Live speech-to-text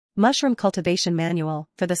Mushroom Cultivation Manual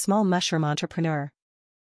for the Small Mushroom Entrepreneur.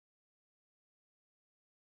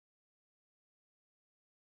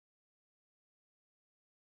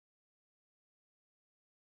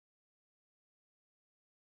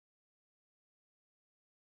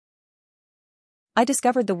 I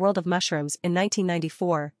discovered the world of mushrooms in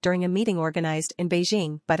 1994 during a meeting organized in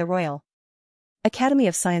Beijing by the Royal Academy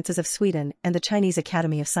of Sciences of Sweden and the Chinese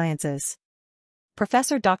Academy of Sciences.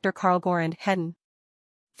 Professor Dr. Carl Goran Hedin,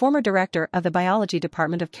 former director of the biology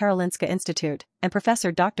department of Karolinska Institute, and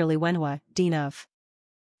Professor Dr. Li Wenhua, dean of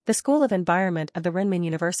the School of Environment of the Renmin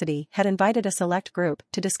University, had invited a select group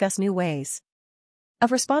to discuss new ways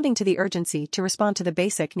of responding to the urgency to respond to the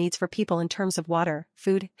basic needs for people in terms of water,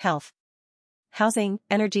 food, health, housing,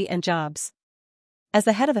 energy and jobs. As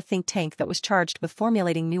the head of a think tank that was charged with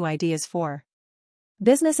formulating new ideas for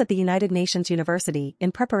business at the United Nations University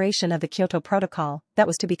in preparation of the Kyoto Protocol that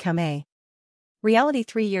was to become a reality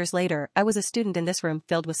 3 years later, I was a student in this room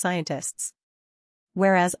filled with scientists.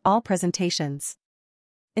 Whereas all presentations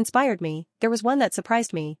inspired me, there was one that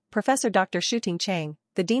surprised me. Professor Dr. Shuting Chang,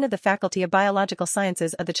 the Dean of the Faculty of Biological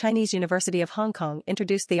Sciences of the Chinese University of Hong Kong,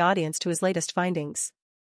 introduced the audience to his latest findings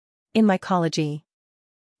in mycology.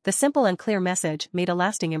 The simple and clear message made a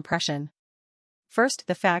lasting impression. First,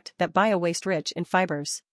 the fact that bio-waste rich in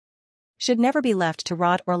fibers should never be left to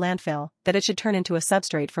rot or landfill, that it should turn into a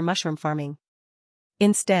substrate for mushroom farming.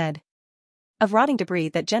 Instead of rotting debris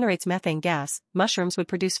that generates methane gas, mushrooms would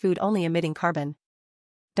produce food only emitting carbon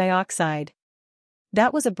dioxide.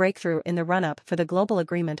 That was a breakthrough in the run-up for the global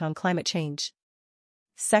agreement on climate change.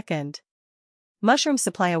 Second, mushrooms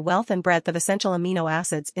supply a wealth and breadth of essential amino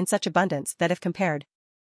acids in such abundance that if compared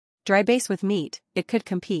dry base with meat, it could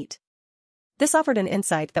compete. This offered an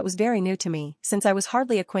insight that was very new to me, since I was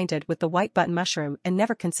hardly acquainted with the white button mushroom and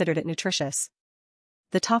never considered it nutritious.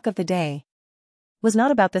 The talk of the day was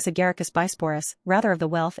not about this Agaricus bisporus, rather of the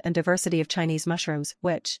wealth and diversity of Chinese mushrooms,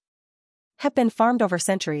 which have been farmed over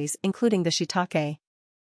centuries, including the shiitake.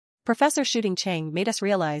 Professor Shuting Chang made us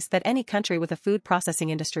realize that any country with a food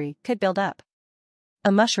processing industry could build up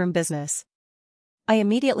a mushroom business. I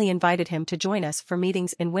immediately invited him to join us for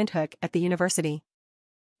meetings in Windhoek at the University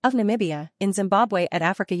of Namibia, in Zimbabwe at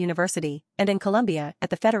Africa University, and in Colombia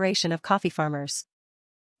at the Federation of Coffee Farmers.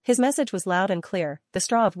 His message was loud and clear: the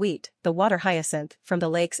straw of wheat, the water hyacinth from the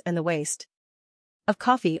lakes and the waste of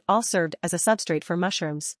coffee all served as a substrate for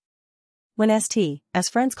mushrooms. When St, as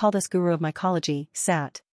friends call this guru of mycology,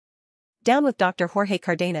 sat down with Dr. Jorge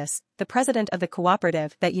Cardenas, the president of the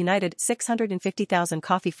cooperative that united 650,000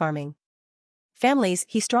 coffee farming families,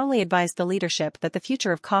 he strongly advised the leadership that the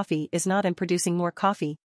future of coffee is not in producing more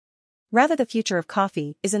coffee. Rather, the future of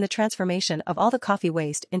coffee is in the transformation of all the coffee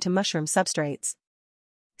waste into mushroom substrates.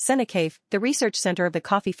 Senecaf, the research center of the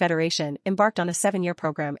Coffee Federation, embarked on a 7-year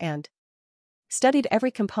program and studied every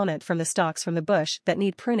component from the stalks from the bush that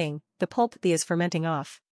need pruning, the pulp that is fermenting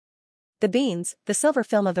off the beans, the silver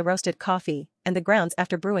film of the roasted coffee, and the grounds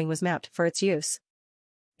after brewing was mapped for its use.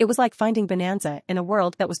 It was like finding bonanza in a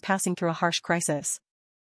world that was passing through a harsh crisis.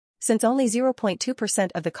 Since only 0.2%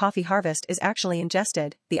 of the coffee harvest is actually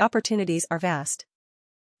ingested, the opportunities are vast.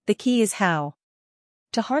 The key is how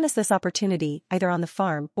to harness this opportunity, either on the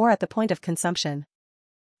farm or at the point of consumption.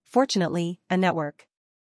 Fortunately, a network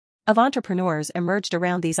of entrepreneurs emerged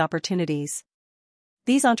around these opportunities.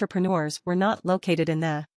 These entrepreneurs were not located in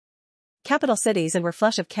the capital cities and were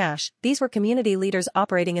flush of cash. These were community leaders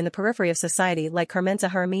operating in the periphery of society, like Carmenza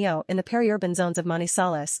Jaramillo in the peri-urban zones of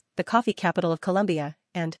Manizales, the coffee capital of Colombia,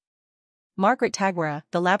 and Margaret Tagwara,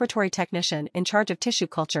 the laboratory technician in charge of tissue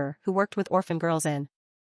culture who worked with orphan girls in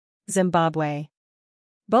Zimbabwe.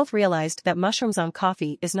 Both realized that mushrooms on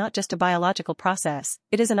coffee is not just a biological process,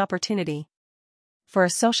 it is an opportunity for a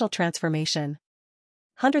social transformation.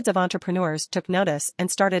 Hundreds of entrepreneurs took notice and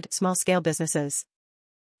started small-scale businesses.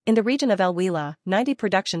 In the region of El Huila, 90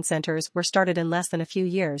 production centers were started in less than a few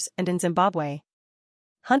years, and in Zimbabwe,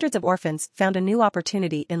 hundreds of orphans found a new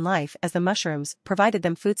opportunity in life as the mushrooms provided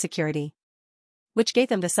them food security, which gave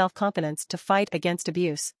them the self-confidence to fight against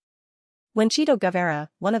abuse. When Chito Guevara,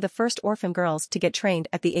 one of the first orphan girls to get trained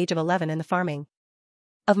at the age of 11 in the farming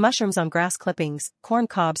of mushrooms on grass clippings, corn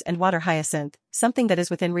cobs and water hyacinth, something that is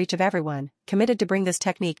within reach of everyone, committed to bring this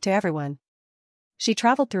technique to everyone. She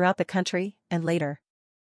traveled throughout the country, and later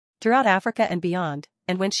throughout Africa and beyond,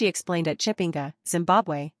 and when she explained at Chipinge,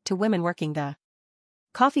 Zimbabwe, to women working the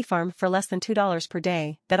coffee farm for less than $2 per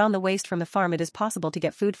day, that on the waste from the farm it is possible to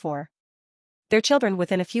get food for their children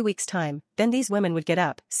within a few weeks' time, then these women would get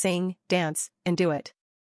up, sing, dance, and do it.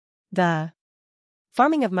 The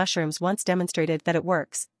farming of mushrooms once demonstrated that it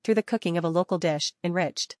works, through the cooking of a local dish,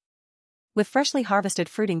 enriched with freshly harvested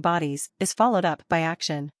fruiting bodies, is followed up by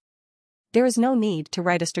action. There is no need to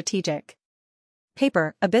write a strategic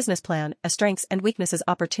paper, a business plan, a strengths and weaknesses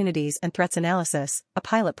opportunities and threats analysis, a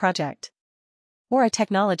pilot project, or a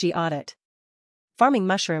technology audit. Farming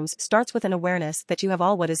mushrooms starts with an awareness that you have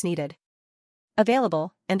all what is needed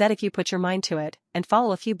available, and that if you put your mind to it and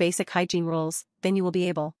follow a few basic hygiene rules, then you will be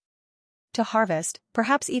able to harvest,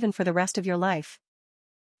 perhaps even for the rest of your life.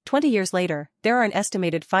 20 years later, there are an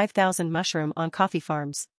estimated 5,000 mushroom on coffee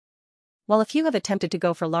farms. While a few have attempted to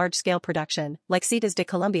go for large-scale production, like Citas de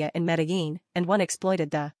Colombia in Medellin, and one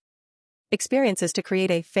exploited the experiences to create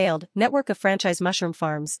a failed network of franchise mushroom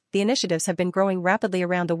farms, the initiatives have been growing rapidly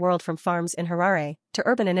around the world, from farms in Harare to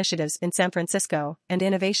urban initiatives in San Francisco and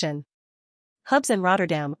innovation hubs in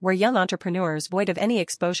Rotterdam, where young entrepreneurs void of any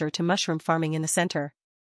exposure to mushroom farming in the center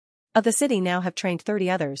of the city now have trained 30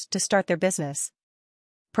 others to start their business.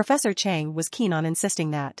 Professor Chang was keen on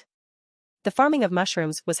insisting that the farming of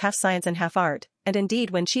mushrooms was half science and half art, and indeed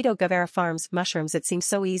when Chito Guevara farms mushrooms it seems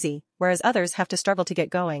so easy, whereas others have to struggle to get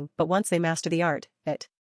going, but once they master the art, it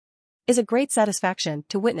is a great satisfaction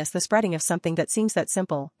to witness the spreading of something that seems that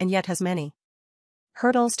simple and yet has many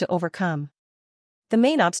hurdles to overcome. The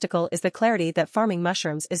main obstacle is the clarity that farming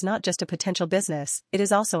mushrooms is not just a potential business, it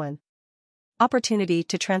is also an opportunity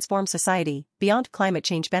to transform society beyond climate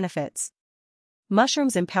change benefits.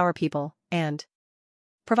 Mushrooms empower people and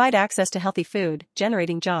provide access to healthy food,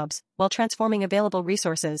 generating jobs, while transforming available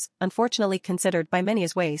resources, unfortunately considered by many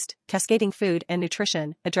as waste, cascading food and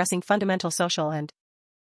nutrition, addressing fundamental social and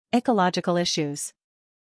ecological issues.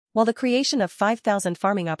 While the creation of 5,000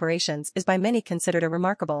 farming operations is by many considered a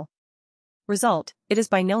remarkable result, it is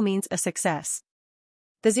by no means a success.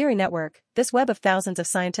 The ZIRI network, this web of thousands of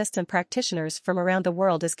scientists and practitioners from around the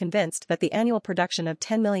world, is convinced that the annual production of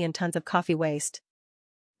 10 million tons of coffee waste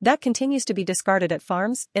that continues to be discarded at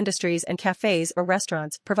farms, industries and cafes or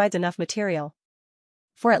restaurants provides enough material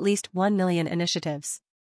for at least 1 million initiatives.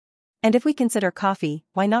 And if we consider coffee,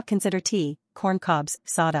 why not consider tea, corn cobs,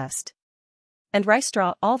 sawdust, and rice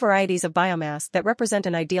straw, all varieties of biomass that represent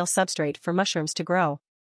an ideal substrate for mushrooms to grow?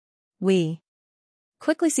 We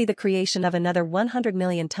quickly see the creation of another 100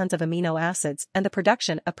 million tons of amino acids and the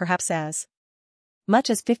production of perhaps as much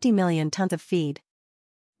as 50 million tons of feed.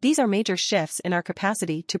 These are major shifts in our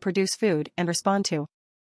capacity to produce food and respond to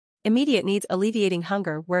immediate needs, alleviating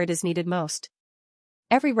hunger where it is needed most.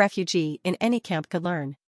 Every refugee in any camp could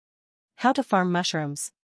learn how to farm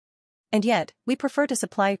mushrooms. And yet, we prefer to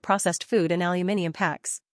supply processed food in aluminum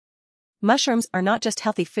packs. Mushrooms are not just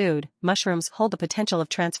healthy food, mushrooms hold the potential of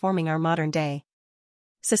transforming our modern-day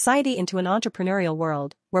society into an entrepreneurial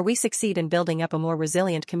world, where we succeed in building up a more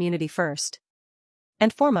resilient community first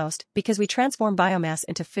and foremost, because we transform biomass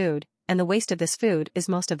into food, and the waste of this food is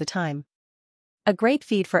most of the time a great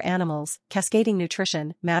feed for animals, cascading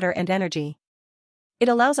nutrition, matter and energy. It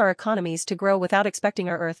allows our economies to grow without expecting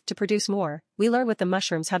our earth to produce more. We learn with the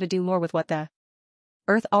mushrooms how to do more with what the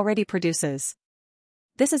earth already produces.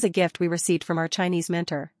 This is a gift we received from our Chinese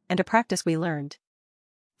mentor, and a practice we learned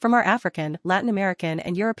from our African, Latin American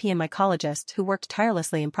and European mycologists who worked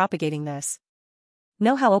tirelessly in propagating this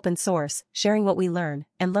know-how open source, sharing what we learn,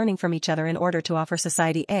 and learning from each other in order to offer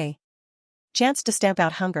society a chance to stamp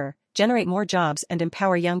out hunger, generate more jobs and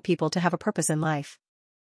empower young people to have a purpose in life.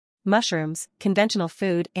 Mushrooms, conventional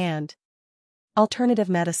food and alternative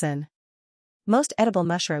medicine. Most edible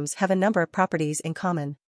mushrooms have a number of properties in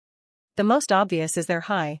common. The most obvious is their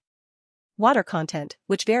high water content,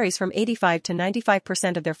 which varies from 85 to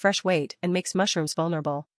 95% of their fresh weight and makes mushrooms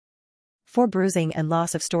vulnerable for bruising and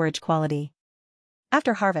loss of storage quality.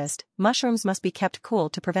 After harvest, mushrooms must be kept cool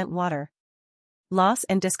to prevent water loss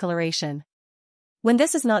and discoloration. When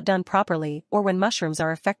this is not done properly, or when mushrooms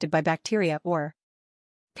are affected by bacteria or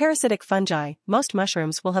parasitic fungi, most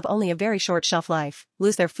mushrooms will have only a very short shelf life,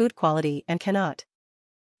 lose their food quality and cannot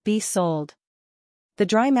be sold. The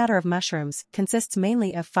dry matter of mushrooms consists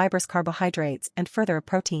mainly of fibrous carbohydrates and further of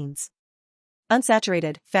proteins,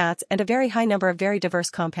 unsaturated fats and a very high number of very diverse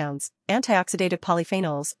compounds, antioxidative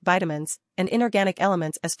polyphenols, vitamins, and inorganic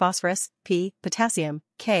elements as phosphorus, P, potassium,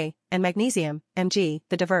 K, and magnesium, Mg.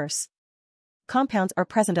 The diverse compounds are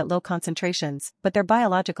present at low concentrations, but their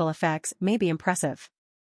biological effects may be impressive.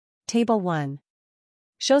 Table 1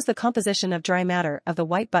 shows the composition of dry matter of the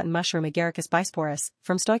white button mushroom Agaricus bisporus,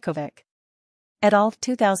 from Stojkovic et al.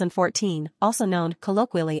 2014, also known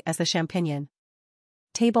colloquially as the champignon.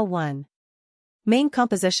 Table 1. Main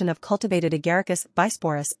composition of cultivated Agaricus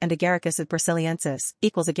bisporus and Agaricus brasiliensis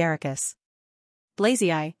equals Agaricus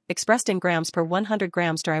blazei, expressed in grams per 100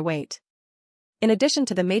 grams dry weight. In addition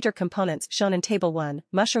to the major components shown in Table 1,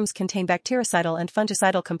 mushrooms contain bactericidal and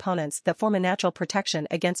fungicidal components that form a natural protection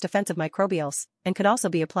against offensive microbials, and could also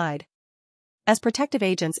be applied as protective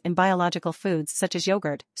agents in biological foods such as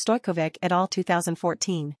yogurt. Stojkovic et al.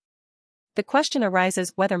 2014. The question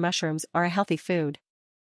arises whether mushrooms are a healthy food.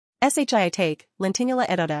 Ueitele, Lentinula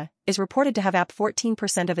edota, is reported to have up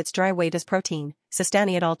 14% of its dry weight as protein,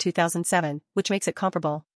 Sistani et al. 2007, which makes it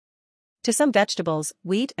comparable to some vegetables,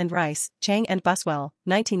 wheat and rice, Chang and Buswell,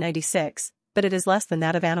 1996, but it is less than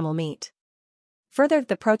that of animal meat. Further,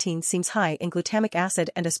 the protein seems high in glutamic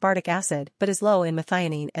acid and aspartic acid but is low in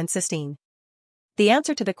methionine and cysteine. The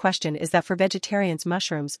answer to the question is that for vegetarians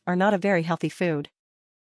mushrooms are not a very healthy food.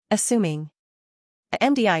 Assuming a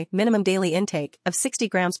MDI minimum daily intake of 60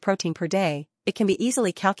 grams protein per day, it can be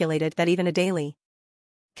easily calculated that even a daily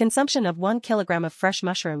consumption of 1 kilogram of fresh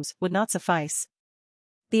mushrooms would not suffice.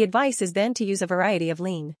 The advice is then to use a variety of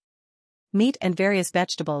lean meat and various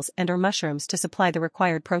vegetables and/or mushrooms to supply the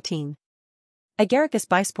required protein. Agaricus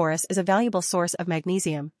bisporus is a valuable source of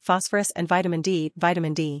magnesium, phosphorus and vitamin D.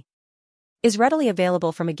 Vitamin D is readily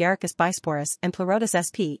available from Agaricus bisporus and Pleurotus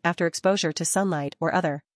sp after exposure to sunlight or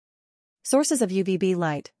other sources of UVB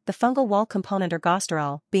light, the fungal wall component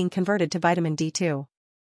ergosterol being converted to vitamin D2.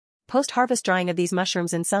 Post-harvest drying of these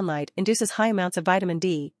mushrooms in sunlight induces high amounts of vitamin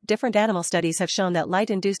D. Different animal studies have shown that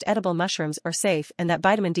light-induced edible mushrooms are safe and that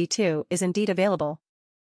vitamin D2 is indeed available.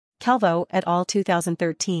 Calvo et al.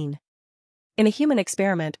 2013. In a human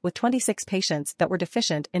experiment with 26 patients that were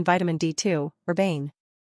deficient in vitamin D2, Urbane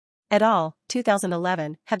et al.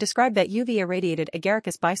 2011 have described that UV-irradiated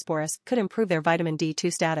Agaricus bisporus could improve their vitamin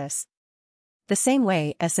D2 status the same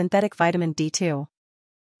way as synthetic vitamin D2.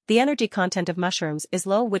 The energy content of mushrooms is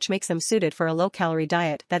low, which makes them suited for a low-calorie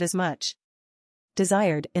diet that is much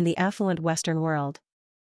desired in the affluent Western world.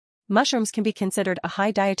 Mushrooms can be considered a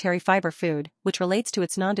high dietary fiber food, which relates to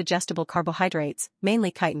its non-digestible carbohydrates,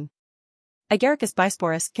 mainly chitin. Agaricus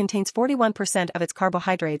bisporus contains 41% of its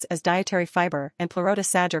carbohydrates as dietary fiber and Pleurotus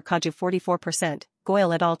sag or kaju 44%,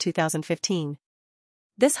 Goyle et al. 2015.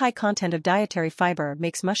 This high content of dietary fiber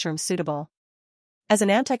makes mushrooms suitable as an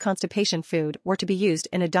anti-constipation food were to be used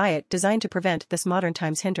in a diet designed to prevent this modern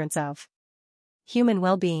times hindrance of human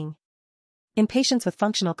well-being. In patients with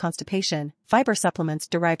functional constipation, fiber supplements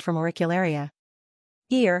derived from auricularia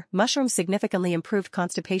ear, mushrooms significantly improved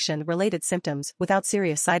constipation-related symptoms without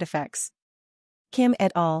serious side effects. Kim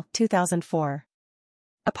et al. 2004.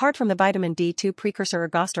 Apart from the vitamin D2 precursor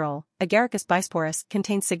ergosterol, Agaricus bisporus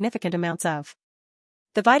contains significant amounts of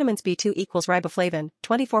the vitamins B2 equals riboflavin,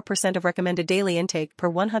 24% of recommended daily intake per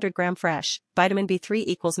 100 gram fresh, vitamin B3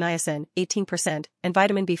 equals niacin, 18%, and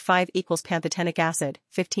vitamin B5 equals pantothenic acid,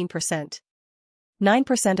 15%.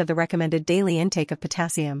 9% of the recommended daily intake of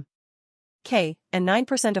potassium, K, and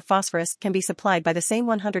 9% of phosphorus can be supplied by the same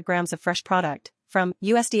 100 grams of fresh product, from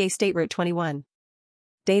USDA State Route 21.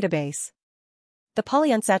 Database. The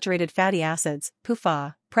polyunsaturated fatty acids,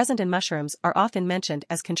 PUFA, present in mushrooms are often mentioned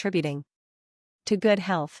as contributing to good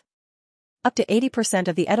health. Up to 80%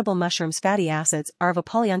 of the edible mushrooms' fatty acids are of a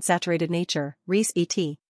polyunsaturated nature, Rees et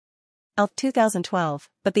al. 2012,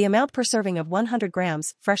 but the amount per serving of 100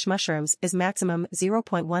 grams fresh mushrooms is maximum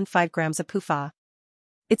 0.15 grams of PUFA.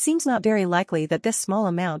 It seems not very likely that this small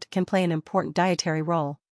amount can play an important dietary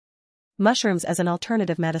role. Mushrooms as an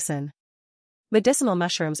alternative medicine. Medicinal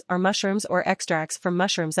mushrooms are mushrooms or extracts from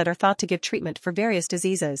mushrooms that are thought to give treatment for various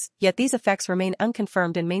diseases, yet these effects remain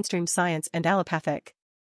unconfirmed in mainstream science and allopathic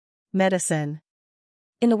medicine.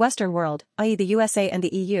 In the Western world, i.e. the USA and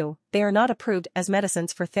the EU, they are not approved as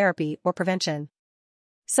medicines for therapy or prevention.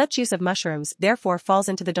 Such use of mushrooms therefore falls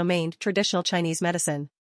into the domain traditional Chinese medicine,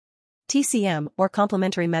 TCM, or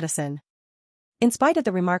complementary medicine. In spite of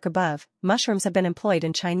the remark above, mushrooms have been employed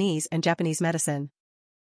in Chinese and Japanese medicine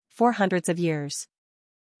for hundreds of years.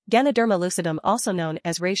 Ganoderma lucidum, also known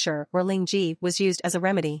as reishi or lingji, was used as a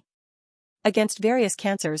remedy against various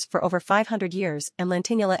cancers for over 500 years, and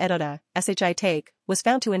Lentinula edota, Ueitele, was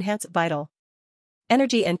found to enhance vital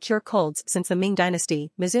energy and cure colds since the Ming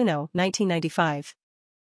Dynasty, Mizuno, 1995.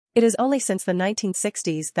 It is only since the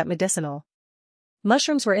 1960s that medicinal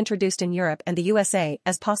mushrooms were introduced in Europe and the USA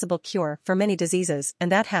as possible cure for many diseases,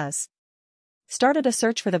 and that has started a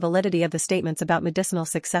search for the validity of the statements about medicinal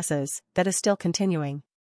successes that is still continuing.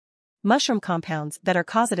 Mushroom compounds that are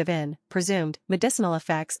causative in presumed medicinal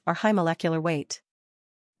effects are high molecular weight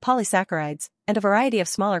polysaccharides, and a variety of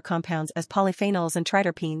smaller compounds as polyphenols and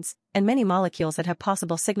triterpenes, and many molecules that have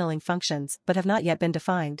possible signaling functions but have not yet been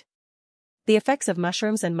defined. The effects of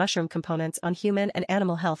mushrooms and mushroom components on human and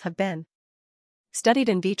animal health have been studied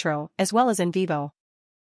in vitro as well as in vivo.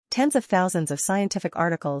 Tens of thousands of scientific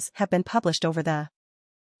articles have been published over the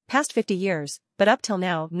past 50 years, but up till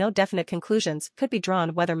now no definite conclusions could be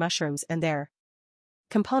drawn whether mushrooms and their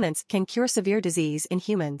components can cure severe disease in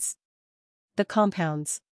humans. The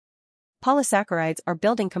compounds. Polysaccharides are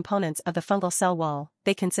building components of the fungal cell wall.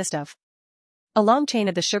 They consist of a long chain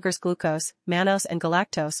of the sugars glucose, mannose and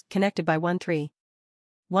galactose connected by 1,3,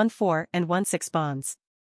 1,4 and 1,6 bonds.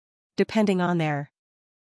 Depending on their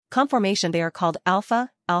conformation they are called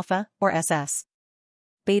alpha, alpha, or SS.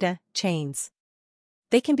 Beta chains.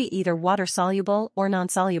 They can be either water-soluble or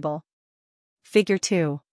non-soluble. Figure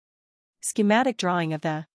 2. Schematic drawing of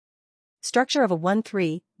the structure of a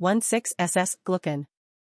 1,3,1,6-SS glucan.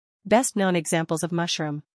 Best known examples of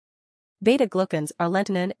mushroom beta-glucans are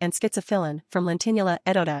lentinin and schizophilin from Lentinula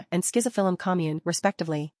edota and Schizophilum commune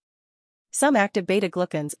respectively. Some active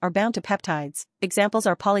beta-glucans are bound to peptides. Examples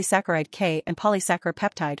are polysaccharide K and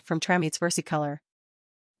polysaccharopeptide from Trametes versicolor.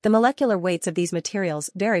 The molecular weights of these materials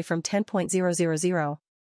vary from 10.000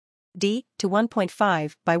 D to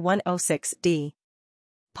 1.5 by 106 D.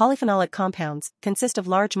 Polyphenolic compounds consist of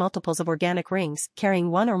large multiples of organic rings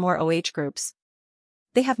carrying one or more OH groups.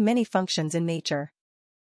 They have many functions in nature.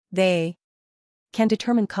 They can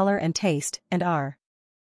determine color and taste and are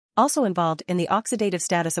also involved in the oxidative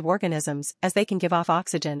status of organisms as they can give off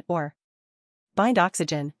oxygen or bind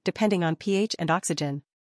oxygen depending on pH and oxygen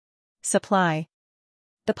supply.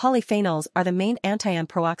 The polyphenols are the main antiion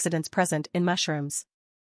prooxidants present in mushrooms.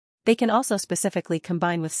 They can also specifically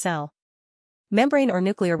combine with cell membrane or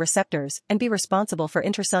nuclear receptors and be responsible for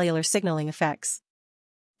intracellular signaling effects.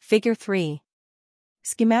 Figure 3.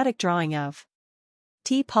 Schematic drawing of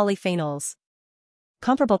T polyphenols.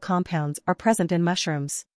 Comparable compounds are present in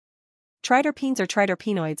mushrooms. Triterpenes or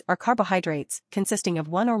triterpenoids are carbohydrates consisting of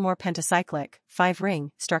one or more pentacyclic,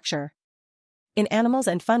 5-ring structure. In animals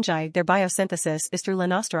and fungi their biosynthesis is through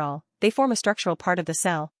linosterol. They form a structural part of the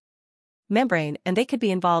cell membrane and they could be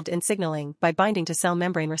involved in signaling by binding to cell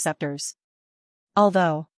membrane receptors.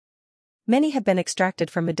 Although many have been extracted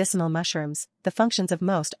from medicinal mushrooms, the functions of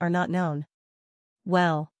most are not known.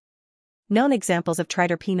 Well known examples of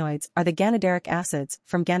triterpenoids are the ganideric acids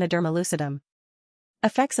from Ganoderma lucidum.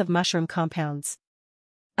 Effects of mushroom compounds.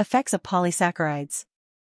 Effects of polysaccharides.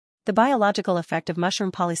 The biological effect of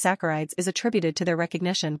mushroom polysaccharides is attributed to their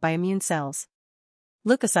recognition by immune cells,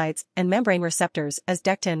 leukocytes, and membrane receptors as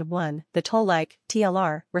dectin-1, the toll-like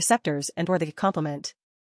TLR receptors and/or the complement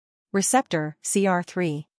receptor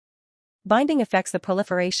CR3. Binding affects the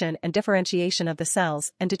proliferation and differentiation of the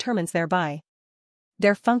cells and determines thereby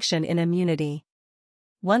their function in immunity.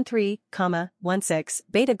 1,3,1,6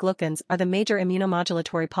 beta-glucans are the major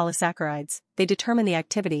immunomodulatory polysaccharides. They determine the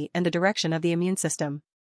activity and the direction of the immune system.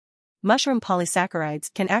 Mushroom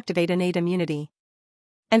polysaccharides can activate innate immunity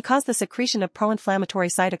and cause the secretion of pro-inflammatory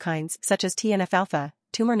cytokines such as TNF-alpha,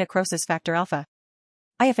 tumor necrosis factor alpha,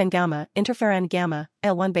 IFN-gamma, interferon-gamma,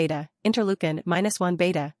 IL-1-beta,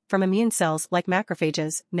 interleukin-1-beta, from immune cells like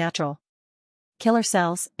macrophages, natural killer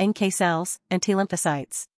cells, NK cells, and T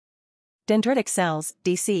lymphocytes. Dendritic cells,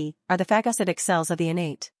 DC, are the phagocytic cells of the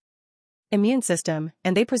innate immune system,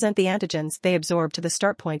 and they present the antigens they absorb to the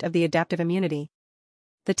start point of the adaptive immunity,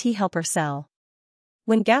 the T helper cell.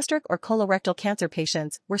 When gastric or colorectal cancer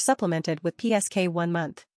patients were supplemented with PSK 1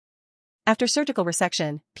 month after surgical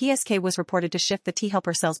resection, PSK was reported to shift the T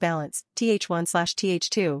helper cell's balance,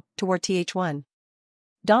 Th1/Th2, toward Th1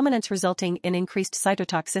 dominance, resulting in increased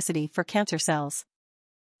cytotoxicity for cancer cells.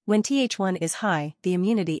 When Th1 is high, the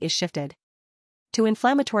immunity is shifted to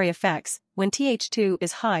inflammatory effects. When Th2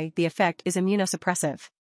 is high, the effect is immunosuppressive.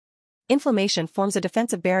 Inflammation forms a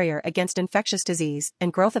defensive barrier against infectious disease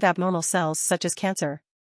and growth of abnormal cells such as cancer.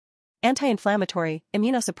 Anti-inflammatory,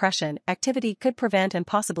 immunosuppression activity could prevent and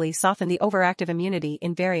possibly soften the overactive immunity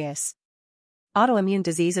in various autoimmune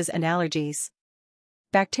diseases and allergies.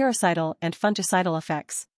 Bactericidal and fungicidal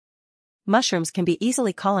effects. Mushrooms can be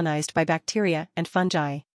easily colonized by bacteria and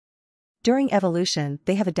fungi. During evolution,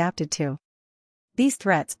 they have adapted to these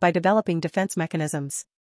threats by developing defense mechanisms.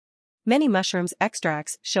 Many mushrooms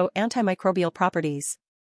extracts show antimicrobial properties.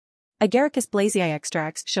 Agaricus blazei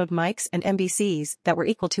extracts showed mics and MBCs that were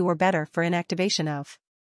equal to or better for inactivation of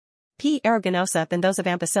P. aeruginosa than those of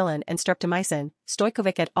ampicillin and streptomycin,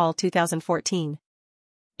 Stojkovic et al. 2014.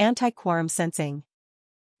 Anti-quorum sensing.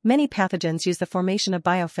 Many pathogens use the formation of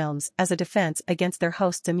biofilms as a defense against their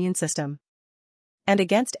host's immune system and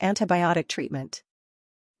against antibiotic treatment.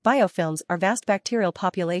 Biofilms are vast bacterial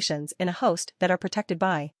populations in a host that are protected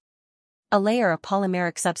by a layer of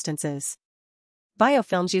polymeric substances.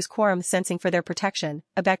 Biofilms use quorum sensing for their protection,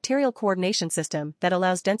 a bacterial coordination system that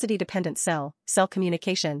allows density-dependent cell-cell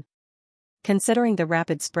communication. Considering the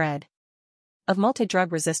rapid spread of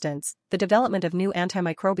multi-drug resistance, the development of new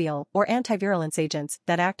antimicrobial or antivirulence agents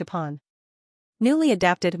that act upon newly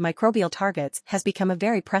adapted microbial targets has become a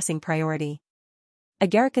very pressing priority.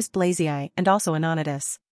 Agaricus blazei and also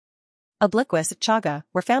Anonitus obliquus chaga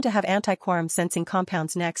were found to have antiquorum sensing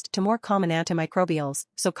compounds next to more common antimicrobials,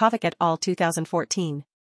 Sekhoacha et al. 2014.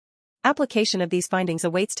 Application of these findings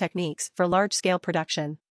awaits techniques for large-scale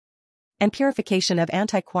production and purification of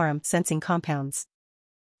antiquorum sensing compounds.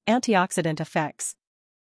 Antioxidant effects.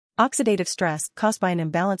 Oxidative stress caused by an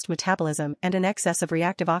imbalanced metabolism and an excess of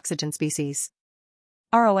reactive oxygen species,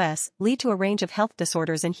 ROS, lead to a range of health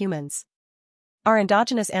disorders in humans. Our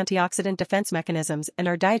endogenous antioxidant defense mechanisms and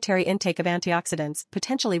our dietary intake of antioxidants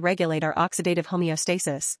potentially regulate our oxidative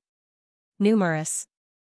homeostasis. Numerous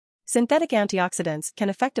synthetic antioxidants can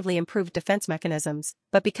effectively improve defense mechanisms,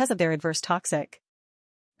 but because of their adverse toxic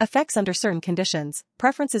effects under certain conditions,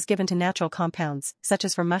 preference is given to natural compounds, such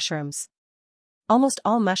as for mushrooms. Almost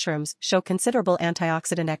all mushrooms show considerable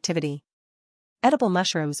antioxidant activity. Edible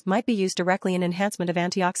mushrooms might be used directly in enhancement of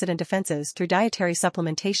antioxidant defenses through dietary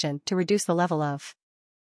supplementation to reduce the level of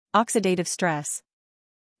oxidative stress.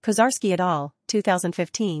 Kozarski et al.,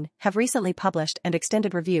 2015, have recently published an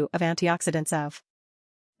extended review of antioxidants of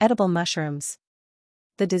edible mushrooms.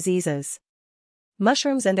 The diseases.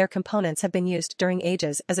 Mushrooms and their components have been used during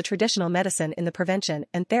ages as a traditional medicine in the prevention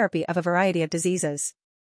and therapy of a variety of diseases.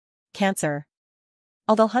 Cancer.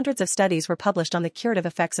 Although hundreds of studies were published on the curative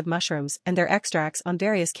effects of mushrooms and their extracts on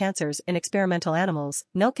various cancers in experimental animals,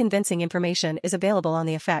 no convincing information is available on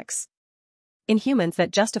the effects in humans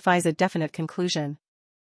that justifies a definite conclusion.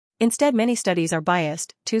 Instead, many studies are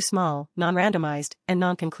biased, too small, non-randomized, and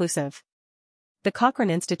non-conclusive. The Cochrane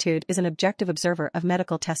Institute is an objective observer of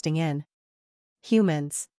medical testing in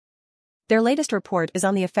humans. Their latest report is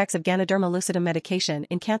on the effects of Ganoderma lucidum medication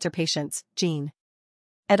in cancer patients, J.L.D.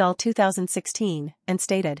 et al. 2016, and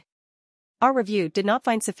stated, "Our review did not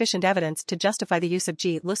find sufficient evidence to justify the use of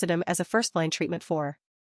G. lucidum as a first-line treatment for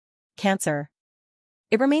cancer.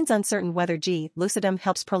 It remains uncertain whether G. lucidum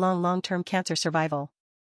helps prolong long-term cancer survival.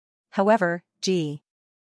 However, G.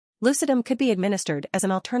 lucidum could be administered as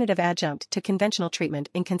an alternative adjunct to conventional treatment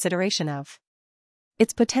in consideration of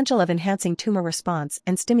its potential of enhancing tumor response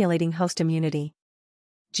and stimulating host immunity.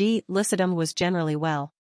 G. lucidum was generally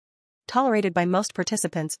well tolerated by most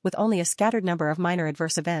participants with only a scattered number of minor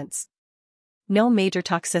adverse events. No major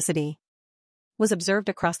toxicity was observed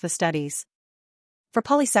across the studies. For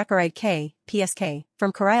polysaccharide K, PSK,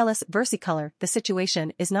 from Coriolis versicolor, the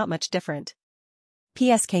situation is not much different.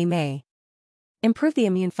 PSK may improve the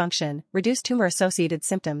immune function, reduce tumor-associated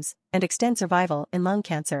symptoms, and extend survival in lung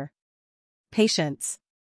cancer patients.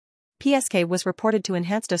 PSK was reported to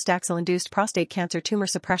enhance docetaxel-induced prostate cancer tumor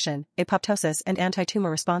suppression, apoptosis, and anti-tumor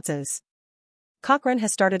responses. Cochrane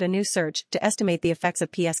has started a new search to estimate the effects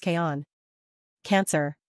of PSK on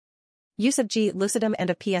cancer. Use of G. lucidum and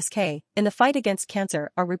of PSK in the fight against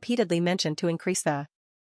cancer are repeatedly mentioned to increase the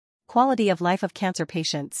quality of life of cancer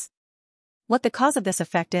patients. What the cause of this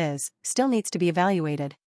effect is, still needs to be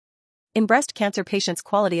evaluated. In breast cancer patients'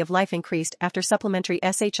 quality of life increased after supplementary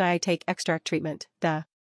SHI-take extract treatment, the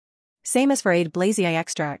same as for J.L.D. blazei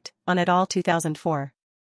extract, on et al. 2004.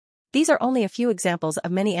 These are only a few examples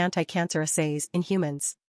of many anti-cancer assays in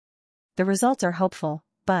humans. The results are hopeful,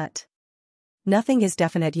 but nothing is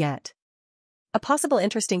definite yet. A possible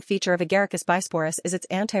interesting feature of Agaricus bisporus is its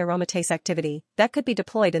anti-aromatase activity that could be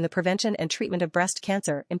deployed in the prevention and treatment of breast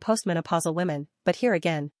cancer in postmenopausal women, but here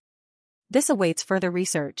again, this awaits further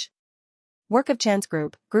research. Work of Chen's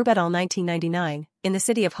group et al. 1999, in the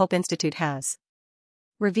City of Hope Institute has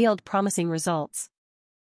revealed promising results.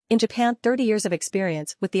 In Japan, 30 years of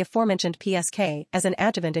experience with the aforementioned PSK as an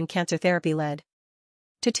adjuvant in cancer therapy led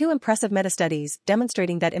to 2 impressive meta-studies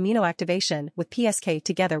demonstrating that immunoactivation with PSK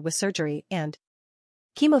together with surgery and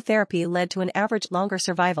chemotherapy led to an average longer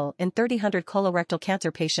survival in 3,000 colorectal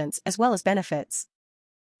cancer patients as well as benefits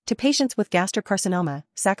to patients with gastrocarcinoma,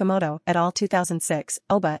 Sakamoto et al. 2006,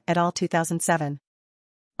 Oba et al. 2007.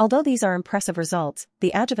 Although these are impressive results,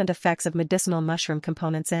 the adjuvant effects of medicinal mushroom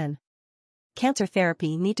components in cancer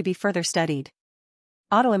therapy need to be further studied.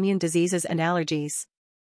 Autoimmune diseases and allergies.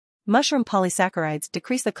 Mushroom polysaccharides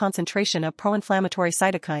decrease the concentration of pro-inflammatory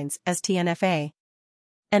cytokines as TNF-A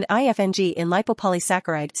and IFNG in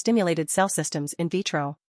lipopolysaccharide-stimulated cell systems in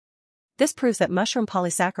vitro. This proves that mushroom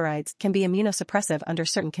polysaccharides can be immunosuppressive under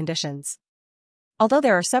certain conditions. Although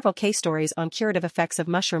there are several case stories on curative effects of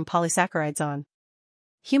mushroom polysaccharides on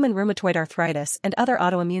human rheumatoid arthritis and other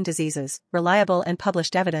autoimmune diseases, reliable and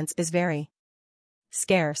published evidence is very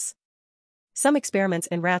scarce. Some experiments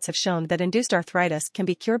in rats have shown that induced arthritis can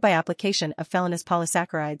be cured by application of felinous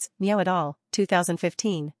polysaccharides, Miao et al.,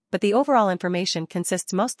 2015, but the overall information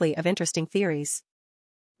consists mostly of interesting theories,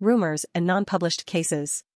 rumors, and non-published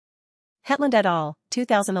cases. Hetland et al.,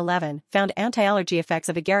 2011, found anti-allergy effects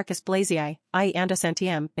of Agaricus blazei, i.e.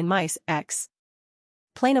 andosantium, in mice,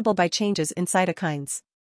 explainable by changes in cytokines.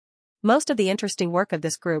 Most of the interesting work of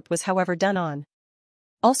this group was however done on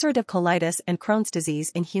ulcerative colitis and Crohn's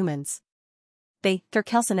disease in humans. They,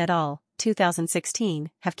 Thurkelson et al., 2016,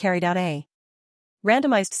 have carried out a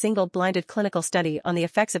randomized single-blinded clinical study on the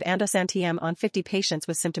effects of andosantium on 50 patients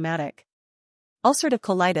with symptomatic ulcerative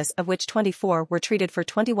colitis, of which 24 were treated for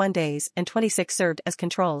 21 days and 26 served as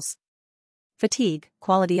controls. Fatigue,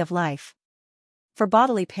 quality of life. For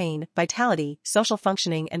bodily pain, vitality, social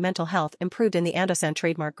functioning and mental health improved in the andosan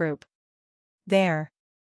trademark group. There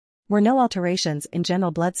were no alterations in general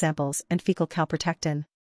blood samples and fecal calprotectin.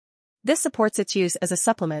 This supports its use as a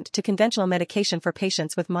supplement to conventional medication for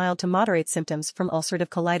patients with mild to moderate symptoms from ulcerative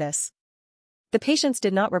colitis. The patients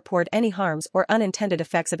did not report any harms or unintended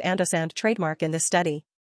effects of andosan trademark in this study.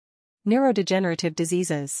 Neurodegenerative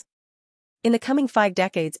diseases. In the coming 5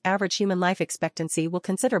 decades, average human life expectancy will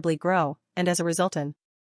considerably grow, and as a result an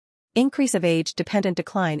increase of age-dependent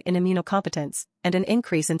decline in immunocompetence, and an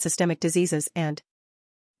increase in systemic diseases and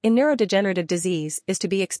in neurodegenerative disease is to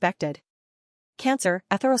be expected. Cancer,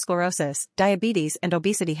 atherosclerosis, diabetes and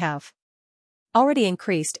obesity have already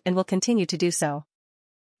increased and will continue to do so.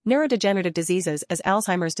 Neurodegenerative diseases as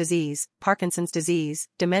Alzheimer's disease, Parkinson's disease,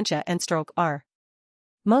 dementia and stroke are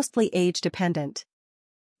mostly age-dependent.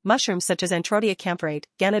 Mushrooms such as Antrodia camphrate,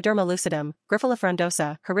 Ganoderma lucidum, Grifola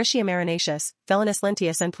frondosa, Hericium marinaceus, Felinus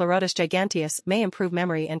lentius and Pleurotus giganteus may improve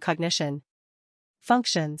memory and cognition.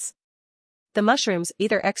 Functions. The mushrooms,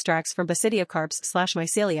 either extracts from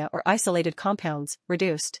basidiocarps/mycelia or isolated compounds,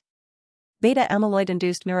 reduced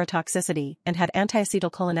beta-amyloid-induced neurotoxicity and had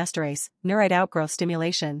anti-acetylcholinesterase, neurite outgrowth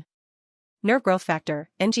stimulation, nerve growth factor,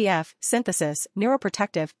 NGF, synthesis,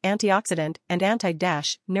 neuroprotective, antioxidant, and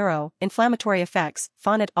anti-neuro-inflammatory effects,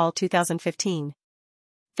 Fawn et al. 2015.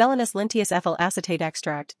 Felinus lentius ethyl acetate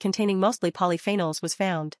extract containing mostly polyphenols was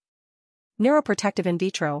found neuroprotective in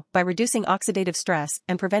vitro by reducing oxidative stress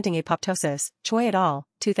and preventing apoptosis, Choi et al.,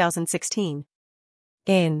 2016.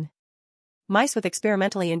 In mice with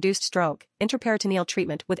experimentally induced stroke, intraperitoneal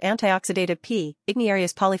treatment with antioxidative P.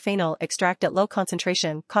 igniarius polyphenol extract at low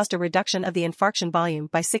concentration caused a reduction of the infarction volume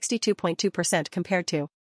by 62.2% compared to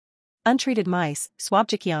untreated mice,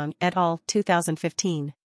 Swabjikian et al.,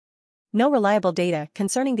 2015. No reliable data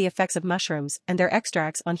concerning the effects of mushrooms and their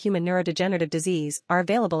extracts on human neurodegenerative disease are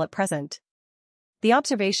available at present. The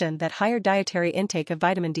observation that higher dietary intake of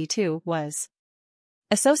vitamin D2 was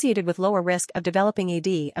associated with lower risk of developing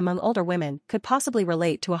AD among older women could possibly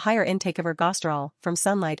relate to a higher intake of ergosterol from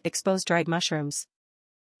sunlight-exposed dried mushrooms.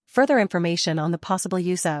 Further information on the possible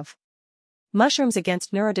use of mushrooms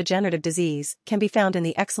against neurodegenerative disease can be found in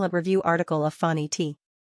the excellent review article of Fawn et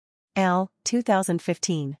al.,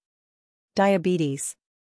 2015. Diabetes.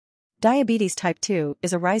 Diabetes type 2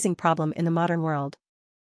 is a rising problem in the modern world.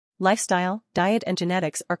 Lifestyle, diet and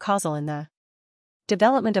genetics are causal in the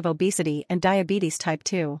development of obesity and diabetes type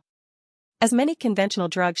 2. As many conventional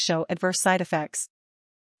drugs show adverse side effects,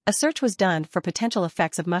 a search was done for potential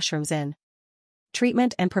effects of mushrooms in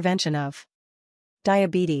treatment and prevention of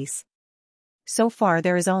diabetes. So far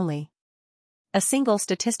there is only a single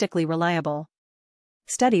statistically reliable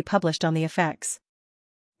study published on the effects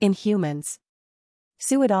in humans.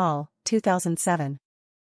 Su et al., 2007.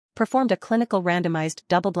 Performed a clinical randomized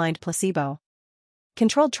double-blind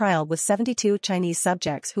placebo-controlled trial with 72 Chinese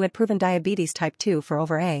subjects who had proven diabetes type 2 for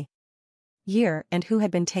over a year and who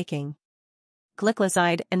had been taking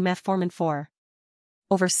gliclazide and metformin for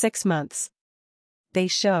over 6 months. They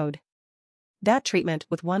showed that treatment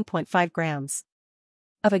with 1.5 grams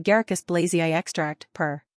of Agaricus blazei extract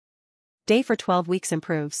per day for 12 weeks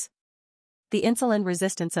improves the insulin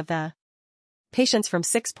resistance of the patients from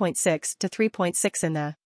 6.6 to 3.6 in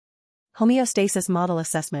the homeostasis model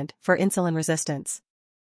assessment for insulin resistance.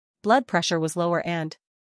 Blood pressure was lower and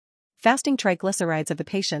fasting triglycerides of the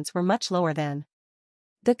patients were much lower than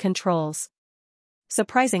the controls.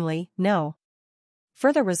 Surprisingly, no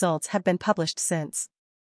further results have been published since.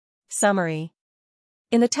 Summary.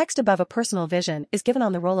 In the text above, a personal vision is given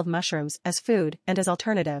on the role of mushrooms as food and as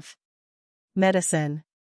alternative medicine.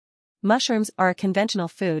 Mushrooms are a conventional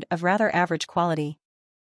food of rather average quality.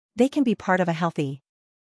 They can be part of a healthy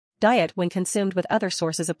diet when consumed with other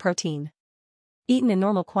sources of protein. Eaten in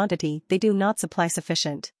normal quantity, they do not supply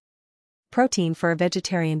sufficient protein for a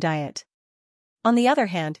vegetarian diet. On the other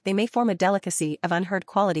hand, they may form a delicacy of unheard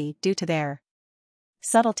quality due to their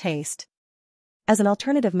subtle taste. As an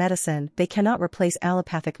alternative medicine, they cannot replace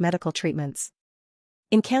allopathic medical treatments.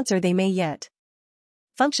 In cancer, they may yet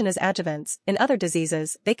function as adjuvants. In other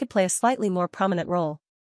diseases, they could play a slightly more prominent role.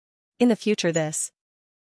 In the future, this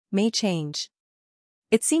may change.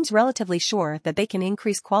 It seems relatively sure that they can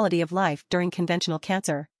increase quality of life during conventional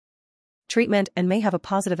cancer treatment and may have a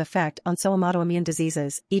positive effect on some autoimmune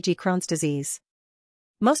diseases, e.g. Crohn's disease.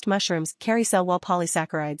 Most mushrooms carry cell wall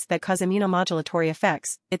polysaccharides that cause immunomodulatory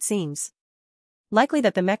effects, it seems likely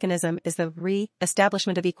that the mechanism is the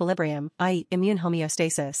re-establishment of equilibrium, i.e. immune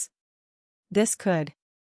homeostasis. This could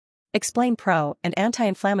explain pro- and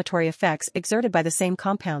anti-inflammatory effects exerted by the same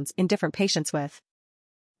compounds in different patients with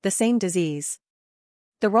the same disease.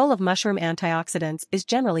 The role of mushroom antioxidants is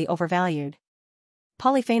generally overvalued.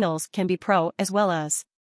 Polyphenols can be pro as well as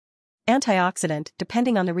antioxidant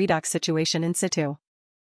depending on the redox situation in situ.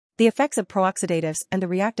 The effects of pro-oxidatives and the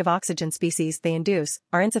reactive oxygen species they induce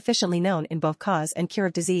are insufficiently known in both cause and cure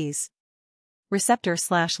of disease.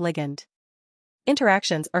 Receptor/ligand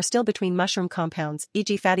interactions are still between mushroom compounds,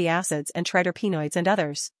 e.g. fatty acids and triterpenoids and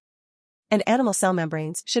others. And animal cell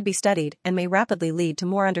membranes should be studied and may rapidly lead to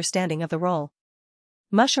more understanding of the role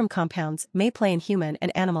mushroom compounds may play in human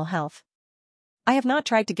and animal health. I have not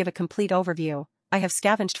tried to give a complete overview, I have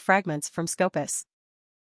scavenged fragments from Scopus.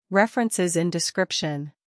 References in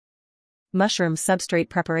description. Mushroom substrate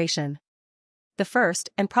preparation. The first,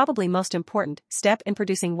 and probably most important, step in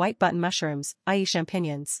producing white button mushrooms, i.e.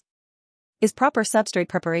 champignons, is proper substrate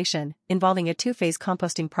preparation, involving a two-phase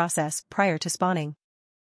composting process prior to spawning.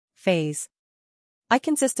 Phase I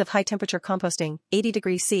consists of high-temperature composting, 80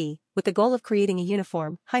 degrees C, with the goal of creating a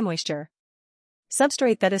uniform, high-moisture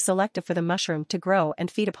substrate that is selective for the mushroom to grow and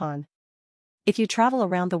feed upon. If you travel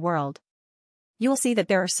around the world, you will see that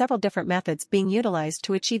there are several different methods being utilized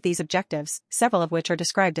to achieve these objectives, several of which are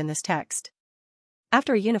described in this text.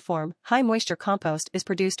 After a uniform, high-moisture compost is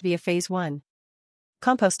produced via Phase 1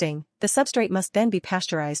 composting, the substrate must then be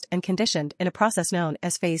pasteurized and conditioned in a process known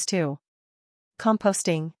as Phase 2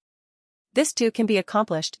 composting. This too can be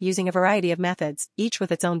accomplished using a variety of methods, each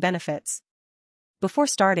with its own benefits. Before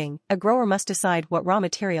starting, a grower must decide what raw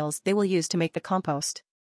materials they will use to make the compost.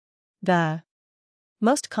 The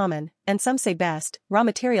most common, and some say best, raw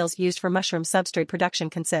materials used for mushroom substrate production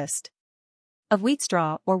consist of wheat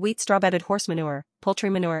straw or wheat straw-bedded horse manure, poultry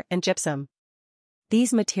manure, and gypsum.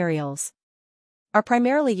 These materials are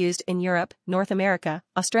primarily used in Europe, North America,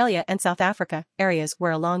 Australia, and South Africa, areas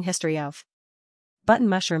where a long history of button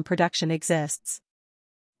mushroom production exists.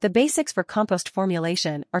 The basics for compost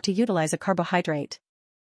formulation are to utilize a carbohydrate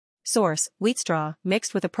source, wheat straw,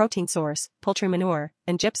 mixed with a protein source, poultry manure,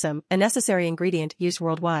 and gypsum, a necessary ingredient used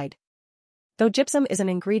worldwide. Though gypsum is an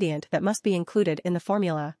ingredient that must be included in the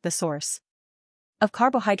formula, the source of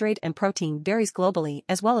carbohydrate and protein varies globally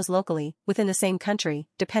as well as locally, within the same country,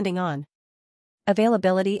 depending on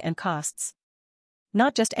availability and costs.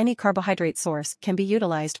 Not just any carbohydrate source can be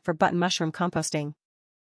utilized for button mushroom composting.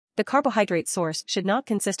 The carbohydrate source should not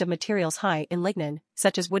consist of materials high in lignin,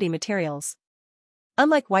 such as woody materials.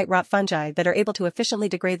 Unlike white rot fungi that are able to efficiently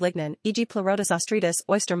degrade lignin, e.g. Pleurotus ostritus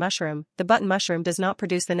oyster mushroom, the button mushroom does not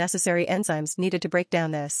produce the necessary enzymes needed to break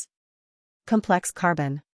down this complex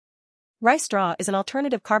carbon. Rice straw is an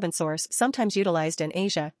alternative carbon source sometimes utilized in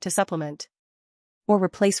Asia to supplement or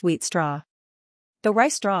replace wheat straw. Though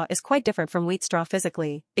rice straw is quite different from wheat straw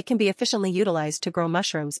physically, it can be efficiently utilized to grow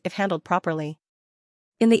mushrooms if handled properly.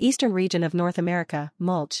 In the eastern region of North America,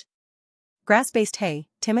 mulch, grass-based hay,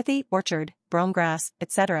 timothy, orchard, brome grass,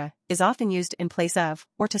 etc., is often used in place of,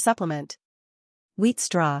 or to supplement, wheat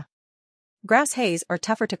straw. Grass hays are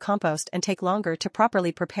tougher to compost and take longer to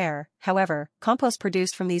properly prepare, however, compost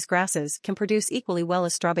produced from these grasses can produce equally well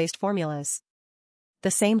as straw-based formulas.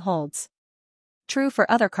 The same holds true for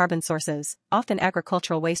other carbon sources, often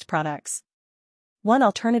agricultural waste products. One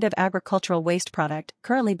alternative agricultural waste product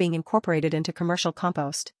currently being incorporated into commercial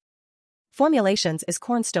compost formulations is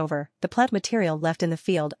corn stover, the plant material left in the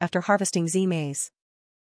field after harvesting maize.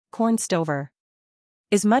 Corn stover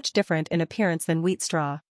is much different in appearance than wheat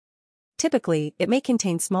straw. Typically, it may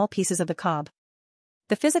contain small pieces of the cob.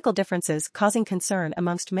 The physical differences causing concern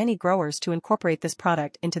amongst many growers to incorporate this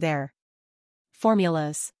product into their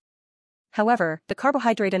formulas. However, the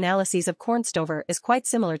carbohydrate analyses of corn stover is quite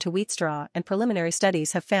similar to wheat straw, and preliminary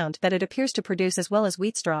studies have found that it appears to produce as well as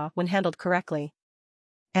wheat straw when handled correctly.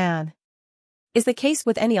 And is the case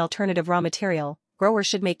with any alternative raw material, growers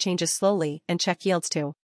should make changes slowly and check yields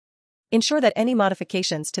to ensure that any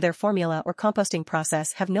modifications to their formula or composting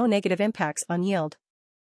process have no negative impacts on yield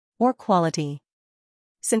or quality.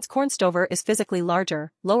 Since corn stover is physically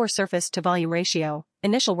larger, lower surface to volume ratio,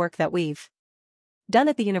 initial work that we've done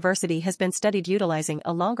at the university has been studied utilizing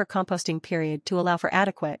a longer composting period to allow for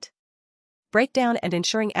adequate breakdown and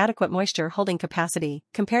ensuring adequate moisture holding capacity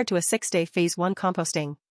compared to a 6-day phase 1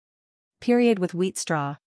 composting period with wheat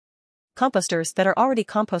straw. Composters that are already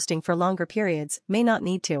composting for longer periods may not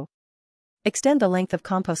need to extend the length of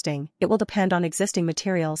composting. It will depend on existing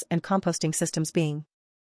materials and composting systems being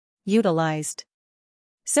utilized.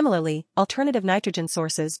 Similarly, alternative nitrogen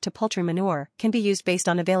sources to poultry manure can be used based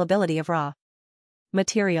on availability of raw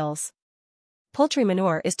materials. Poultry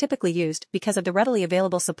manure is typically used because of the readily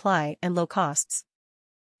available supply and low costs.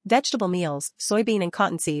 Vegetable meals, soybean and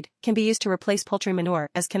cottonseed, can be used to replace poultry manure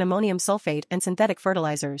as can ammonium sulfate and synthetic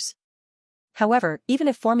fertilizers. However, even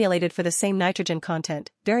if formulated for the same nitrogen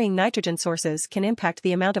content, varying nitrogen sources can impact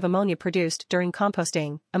the amount of ammonia produced during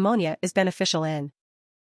composting. Ammonia is beneficial in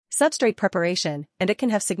substrate preparation, and it can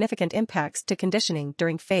have significant impacts to conditioning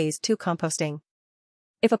during phase 2 composting.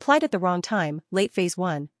 If applied at the wrong time, late phase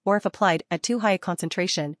 1, or if applied at too high a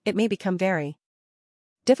concentration, it may become very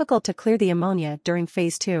difficult to clear the ammonia during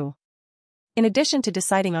phase 2. In addition to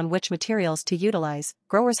deciding on which materials to utilize,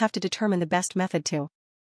 growers have to determine the best method to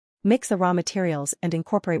mix the raw materials and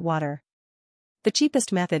incorporate water. The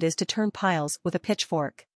cheapest method is to turn piles with a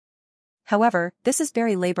pitchfork. However, this is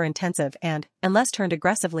very labor-intensive and, unless turned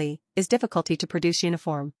aggressively, is difficulty to produce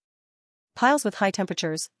uniform piles with high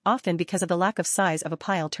temperatures, often because of the lack of size of a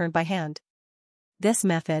pile turned by hand. This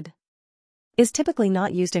method is typically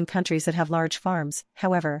not used in countries that have large farms.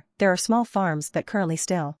 However, there are small farms that currently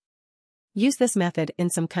still use this method in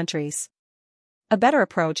some countries. A better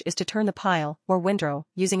approach is to turn the pile, or windrow,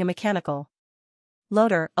 using a mechanical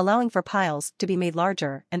loader, allowing for piles to be made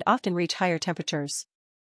larger and often reach higher temperatures.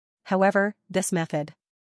 However, this method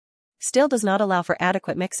still does not allow for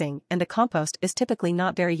adequate mixing, and the compost is typically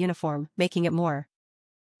not very uniform, making it more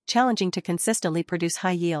challenging to consistently produce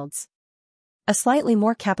high yields. A slightly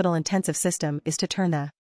more capital-intensive system is to turn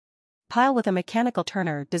the pile with a mechanical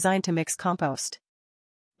turner designed to mix compost.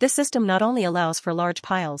 This system not only allows for large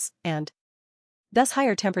piles, and thus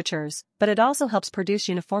higher temperatures, but it also helps produce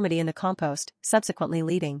uniformity in the compost, subsequently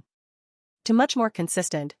leading to much more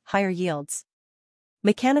consistent, higher yields.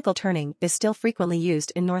 Mechanical turning is still frequently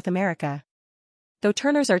used in North America, though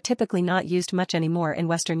turners are typically not used much anymore in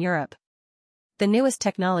Western Europe. The newest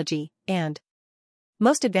technology, and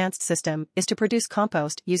most advanced system, is to produce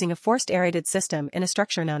compost using a forced aerated system in a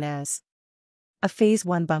structure known as a Phase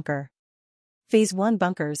 1 bunker. Phase 1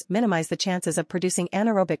 bunkers minimize the chances of producing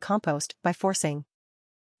anaerobic compost by forcing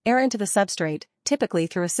air into the substrate, typically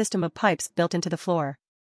through a system of pipes built into the floor.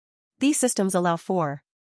 These systems allow for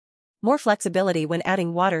more flexibility when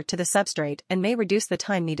adding water to the substrate and may reduce the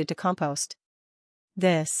time needed to compost.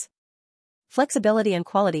 This flexibility and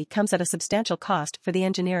quality comes at a substantial cost for the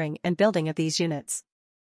engineering and building of these units.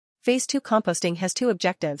 Phase 2 composting has two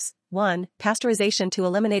objectives: 1. Pasteurization to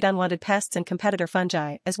eliminate unwanted pests and competitor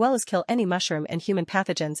fungi as well as kill any mushroom and human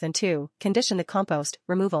pathogens, and 2. Condition the compost,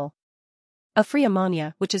 removal of free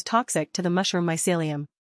ammonia, which is toxic to the mushroom mycelium.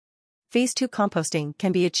 Phase 2 composting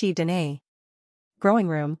can be achieved in a growing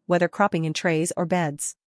room, whether cropping in trays or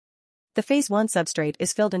beds. The Phase 1 substrate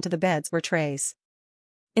is filled into the beds or trays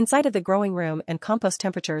inside of the growing room, and compost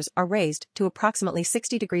temperatures are raised to approximately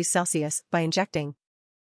 60 degrees Celsius by injecting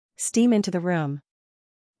steam into the room.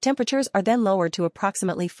 Temperatures are then lowered to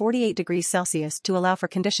approximately 48 degrees Celsius to allow for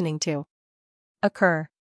conditioning to occur.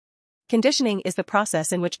 Conditioning is the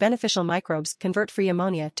process in which beneficial microbes convert free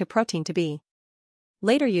ammonia to protein to be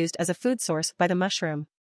later used as a food source by the mushroom.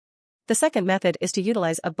 The second method is to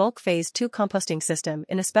utilize a bulk Phase 2 composting system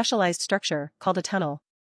in a specialized structure called a tunnel.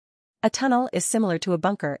 A tunnel is similar to a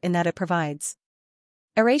bunker in that it provides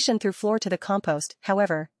aeration through floor to the compost.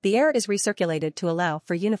 However, the air is recirculated to allow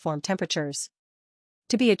for uniform temperatures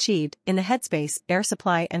to be achieved in the headspace, air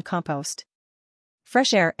supply and compost.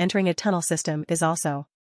 Fresh air entering a tunnel system is also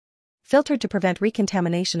filtered to prevent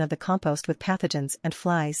recontamination of the compost with pathogens and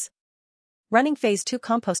flies. Running Phase 2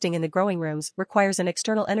 composting in the growing rooms requires an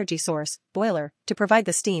external energy source, boiler, to provide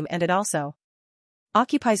the steam, and it also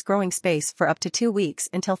occupies growing space for up to 2 weeks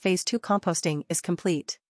until Phase 2 composting is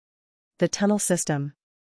complete. The tunnel system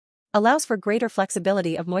allows for greater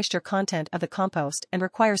flexibility of moisture content of the compost and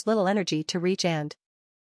requires little energy to reach and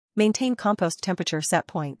maintain compost temperature set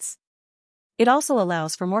points. It also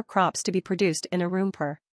allows for more crops to be produced in a room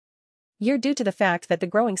per year due to the fact that the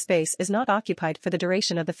growing space is not occupied for the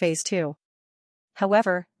duration of the Phase 2.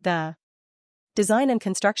 However, the design and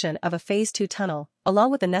construction of a Phase 2 tunnel,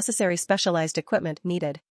 along with the necessary specialized equipment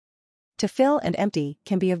needed to fill and empty,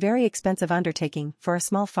 can be a very expensive undertaking for a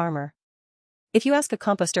small farmer. If you ask a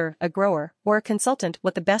composter, a grower, or a consultant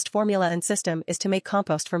what the best formula and system is to make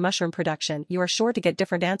compost for mushroom production, you are sure to get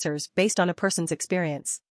different answers based on a person's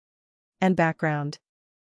experience and background.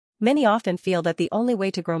 Many often feel that the only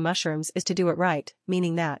way to grow mushrooms is to do it right,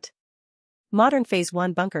 meaning that modern Phase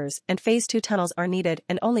 1 bunkers and Phase 2 tunnels are needed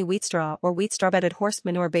and only wheat straw or wheat straw-bedded horse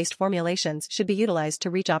manure-based formulations should be utilized to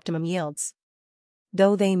reach optimum yields.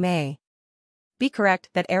 Though they may be correct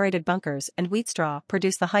that aerated bunkers and wheat straw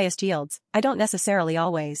produce the highest yields, I don't necessarily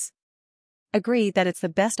always agree that it's the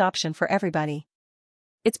best option for everybody.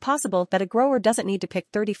 It's possible that a grower doesn't need to pick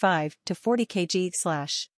 35 to 40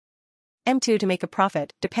 kg/m2 to make a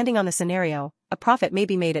profit. Depending on the scenario, a profit may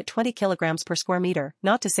be made at 20 kilograms per square meter,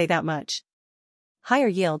 not to say that much. Higher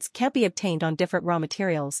yields can't be obtained on different raw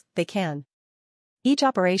materials, they can. Each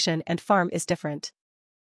operation and farm is different.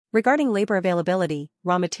 Regarding labor availability,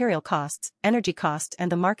 raw material costs, energy costs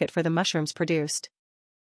and the market for the mushrooms produced.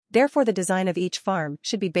 Therefore the design of each farm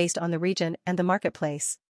should be based on the region and the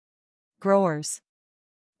marketplace. Growers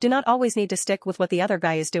do not always need to stick with what the other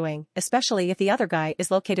guy is doing, especially if the other guy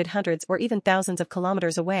is located hundreds or even thousands of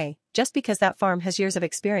kilometers away, just because that farm has years of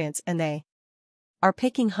experience and they are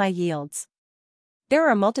picking high yields. There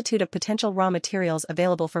are a multitude of potential raw materials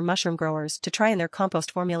available for mushroom growers to try in their compost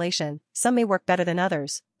formulation. Some may work better than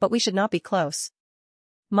others, but we should not be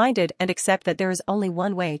close-minded and accept that there is only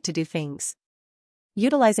one way to do things.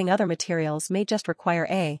 Utilizing other materials may just require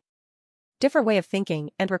a different way of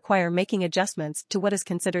thinking and require making adjustments to what is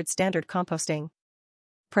considered standard composting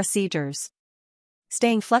procedures.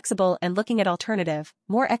 Staying flexible and looking at alternative,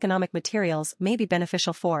 more economic materials may be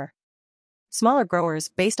beneficial for smaller growers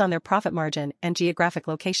based on their profit margin and geographic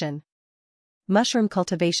location. Mushroom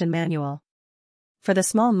Cultivation Manual for the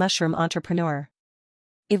Small Mushroom Entrepreneur.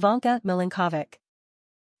 Ivanka Milinkovic.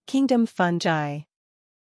 Kingdom Fungi.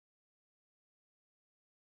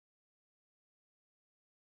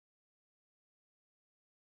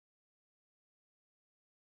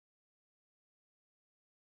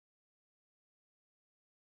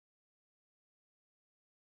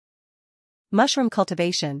 Mushroom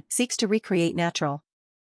cultivation seeks to recreate natural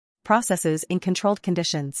processes in controlled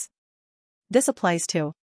conditions. This applies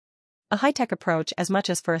to a high-tech approach as much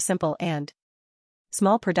as for a simple and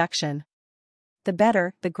small production. The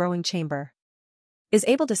better the growing chamber is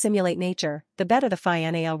able to simulate nature, the better the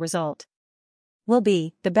final result will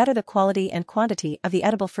be, the better the quality and quantity of the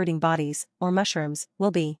edible fruiting bodies, or mushrooms,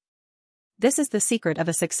 will be. This is the secret of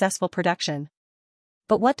a successful production.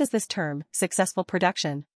 But what does this term, successful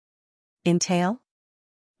production, entail?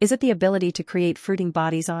 Is it the ability to create fruiting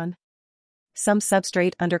bodies on some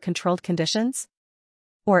substrate under controlled conditions?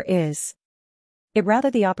 Or is it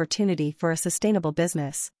rather the opportunity for a sustainable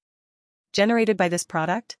business generated by this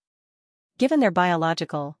product? Given their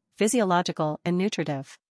biological, physiological, and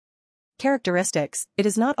nutritive characteristics, it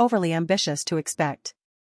is not overly ambitious to expect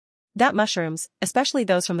that mushrooms, especially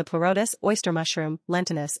those from the Pleurotus oyster mushroom,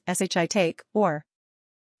 Lentinus, shite, or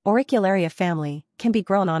Auricularia family, can be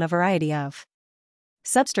grown on a variety of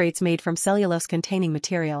substrates made from cellulose-containing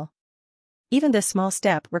material. Even this small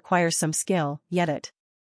step requires some skill, yet it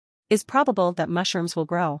is probable that mushrooms will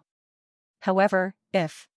grow. However,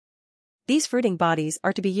 if these fruiting bodies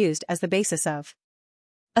are to be used as the basis of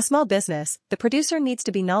a small business, the producer needs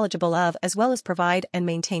to be knowledgeable of as well as provide and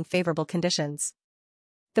maintain favorable conditions.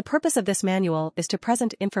 The purpose of this manual is to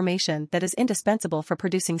present information that is indispensable for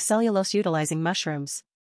producing cellulose-utilizing mushrooms.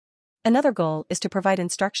 Another goal is to provide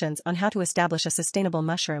instructions on how to establish a sustainable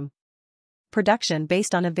mushroom production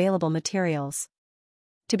based on available materials.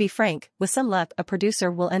 To be frank, with some luck a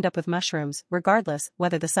producer will end up with mushrooms regardless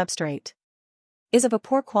whether the substrate is of a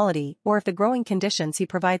poor quality or if the growing conditions he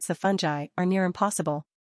provides the fungi are near impossible.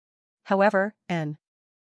 However, an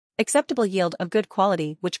acceptable yield of good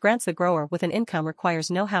quality which grants the grower with an income requires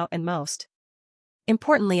know-how and most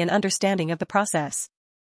importantly an understanding of the process.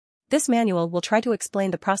 This manual will try to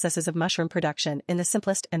explain the processes of mushroom production in the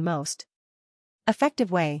simplest and most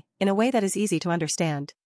effective way, in a way that is easy to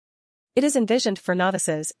understand. It is envisioned for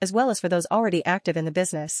novices as well as for those already active in the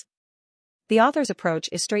business. The author's approach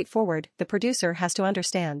is straightforward. The producer has to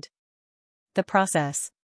understand the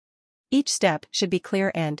process. Each step should be clear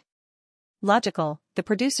and logical. The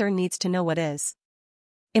producer needs to know what is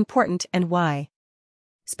important and why.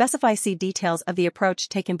 Specify details of the approach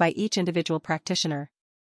taken by each individual practitioner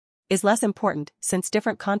is less important since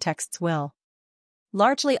different contexts will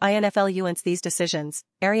largely influence these decisions: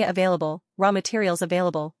 area available, raw materials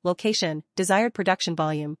available, location, desired production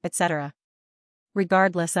volume, etc.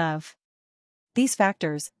 Regardless of these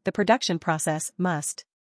factors, the production process must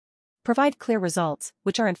provide clear results,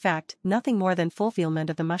 which are in fact nothing more than fulfillment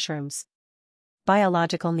of the mushroom's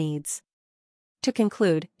biological needs. To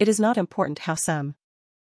conclude, it is not important how some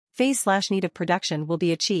phase/need of production will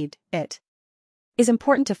be achieved, it is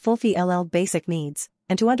important to fulfill basic needs,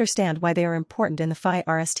 and to understand why they are important in the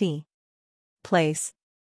phi-rst place.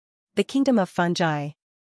 The kingdom of fungi.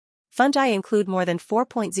 Fungi include more than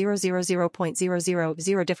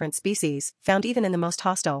 4.000.000 different species, found even in the most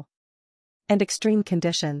hostile and extreme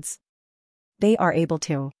conditions. They are able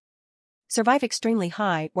to survive extremely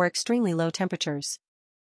high or extremely low temperatures.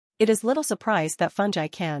 It is little surprise that fungi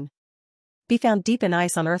can be found deep in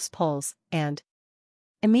ice on Earth's poles, and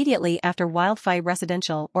immediately after wildfire,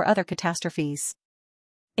 residential, or other catastrophes.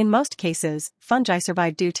 In most cases, fungi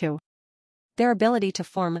survive due to their ability to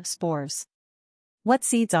form spores. What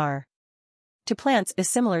seeds are to plants is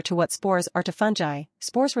similar to what spores are to fungi.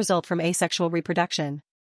 Spores result from asexual reproduction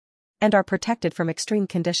and are protected from extreme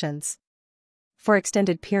conditions for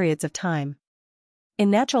extended periods of time.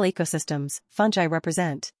 In natural ecosystems, fungi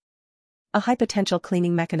represent a high potential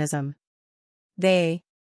cleaning mechanism. They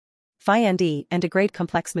find and degrade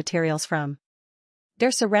complex materials from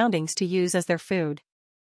their surroundings to use as their food.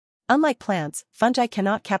 Unlike plants, fungi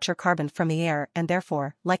cannot capture carbon from the air and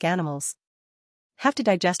therefore, like animals, have to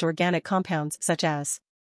digest organic compounds such as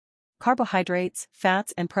carbohydrates,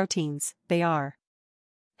 fats, and proteins. They are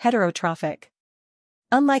heterotrophic.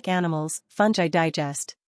 Unlike animals, fungi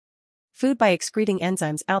digest food by excreting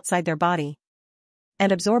enzymes outside their body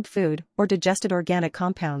and absorb food or digested organic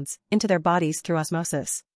compounds into their bodies through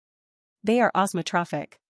osmosis. They are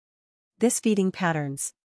osmotrophic. This feeding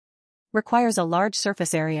patterns requires a large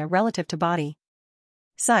surface area relative to body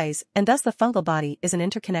size, and thus the fungal body is an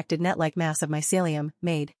interconnected net-like mass of mycelium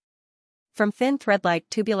made from thin thread-like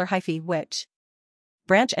tubular hyphae which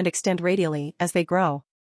branch and extend radially as they grow.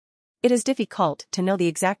 It is difficult to know the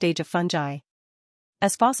exact age of fungi,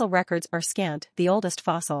 as fossil records are scant, the oldest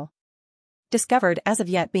fossil discovered as of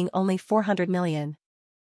yet being only 400 million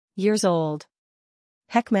years old.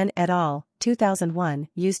 Heckman et al., 2001,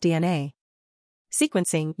 used DNA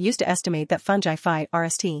sequencing used to estimate that fungi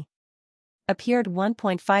phi-rst appeared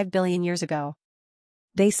 1.5 billion years ago.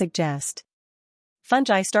 They suggest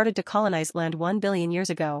fungi started to colonize land 1 billion years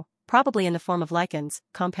ago, probably in the form of lichens,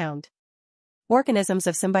 compound organisms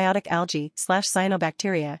of symbiotic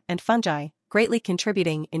algae/cyanobacteria and fungi, greatly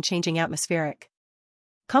contributing in changing atmospheric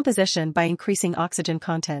composition by increasing oxygen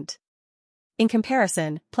content. In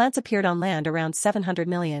comparison, plants appeared on land around 700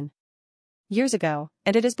 million years ago,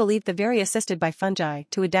 and it is believed the very assisted by fungi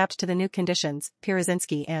to adapt to the new conditions.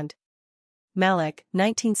 Pierzynski and Malik,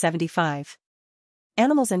 1975.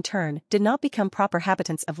 Animals in turn did not become proper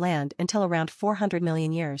habitants of land until around 400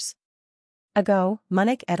 million years ago.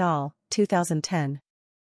 Munich et al., 2010.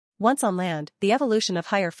 Once on land, the evolution of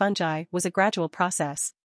higher fungi was a gradual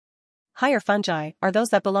process. Higher fungi are those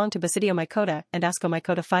that belong to Basidiomycota and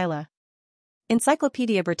Ascomycota phyla.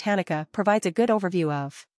 Encyclopaedia Britannica provides a good overview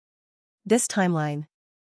of this timeline.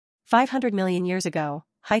 500 million years ago,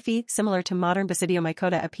 hyphae similar to modern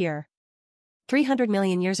Basidiomycota appear. 300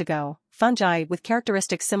 million years ago, fungi with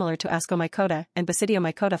characteristics similar to Ascomycota and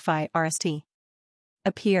Basidiomycota phi-rst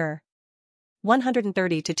appear.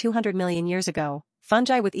 130 to 200 million years ago,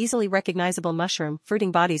 fungi with easily recognizable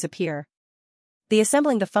mushroom-fruiting bodies appear. The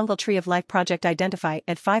Assembling the Fungal Tree of Life project identify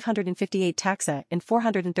at 558 taxa in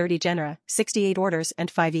 430 genera, 68 orders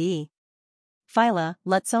and 5 EE. Phyla,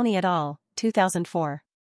 Lutzoni et al., 2004.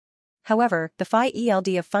 However, the phi-ELD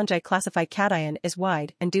of fungi classify cation is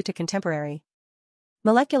wide and due to contemporary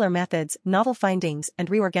molecular methods, novel findings and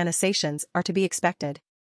reorganizations are to be expected.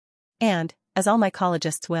 And, as all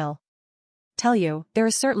mycologists will tell you, there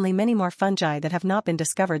is certainly many more fungi that have not been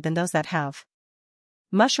discovered than those that have.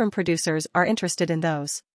 Mushroom producers are interested in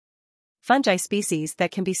those fungi species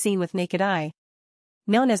that can be seen with naked eye,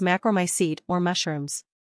 known as macromycete or mushrooms.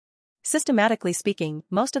 Systematically speaking,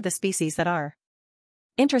 most of the species that are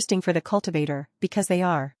interesting for the cultivator, because they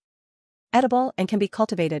are edible and can be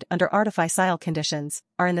cultivated under artificial conditions,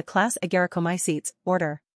 are in the class Agaricomycetes,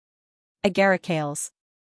 order Agaricales.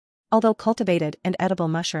 Although cultivated and edible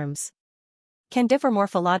mushrooms can differ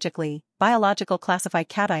morphologically, biological classify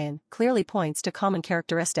cation clearly points to common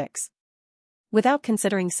characteristics. Without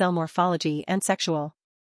considering cell morphology and sexual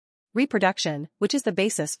reproduction, which is the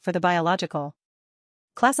basis for the biological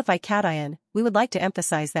classify cation, we would like to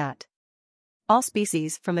emphasize that all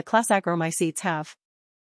species from the class Agromycetes have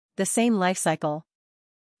the same life cycle.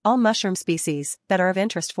 All mushroom species that are of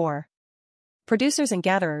interest for producers and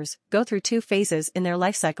gatherers go through two phases in their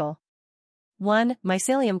life cycle. 1.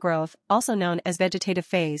 Mycelium growth, also known as vegetative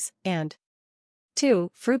phase, and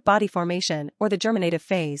 2. Fruit body formation or the germinative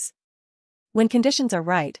phase. When conditions are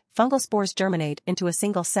right, fungal spores germinate into a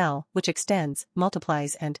single cell which extends,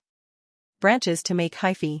 multiplies and branches to make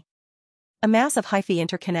hyphae. A mass of hyphae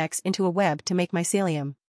interconnects into a web to make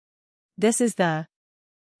mycelium. This is the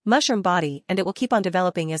mushroom body, and it will keep on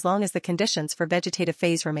developing as long as the conditions for vegetative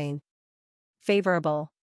phase remain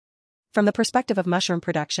favorable. From the perspective of mushroom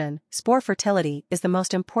production, spore fertility is the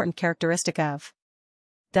most important characteristic of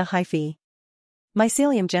the hyphae.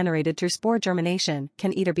 Mycelium generated through spore germination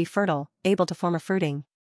can either be fertile, able to form a fruiting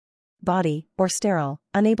body, or sterile,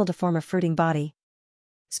 unable to form a fruiting body.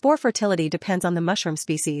 Spore fertility depends on the mushroom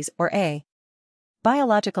species or a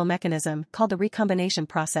biological mechanism called the recombination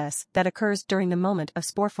process that occurs during the moment of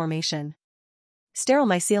spore formation. Sterile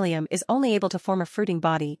mycelium is only able to form a fruiting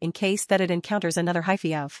body in case that it encounters another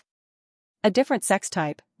hyphae of a different sex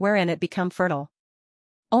type, wherein it become fertile.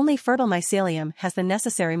 Only fertile mycelium has the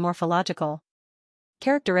necessary morphological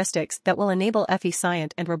characteristics that will enable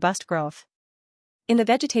efficient and robust growth. In the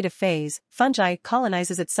vegetative phase, fungi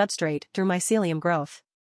colonizes its substrate through mycelium growth.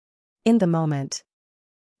 In the moment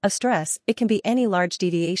of stress, it can be any large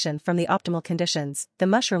deviation from the optimal conditions, the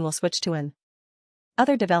mushroom will switch to an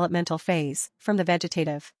other developmental phase, from the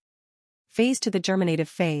vegetative phase to the germinative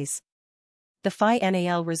phase. The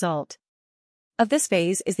final result of this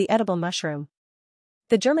phase is the edible mushroom.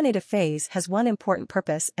 The germinative phase has one important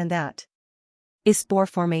purpose, and that is spore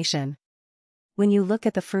formation. When you look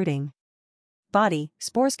at the fruiting body,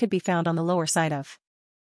 spores could be found on the lower side of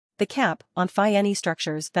the cap, on any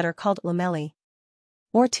structures that are called lamellae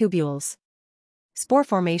or tubules. Spore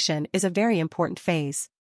formation is a very important phase,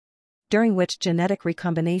 during which genetic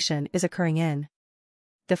recombination is occurring in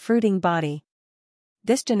the fruiting body.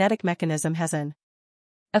 This genetic mechanism has an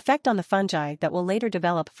effect on the fungi that will later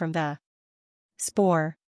develop from the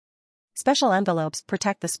spore. Special envelopes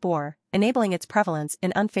protect the spore, enabling its prevalence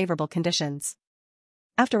in unfavorable conditions.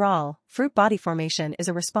 After all, fruit body formation is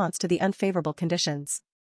a response to the unfavorable conditions.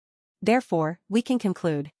 Therefore, we can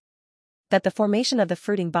conclude that the formation of the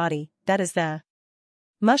fruiting body, that is the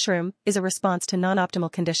mushroom, is a response to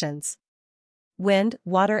non-optimal conditions. Wind,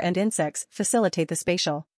 water and insects facilitate the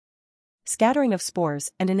spatial scattering of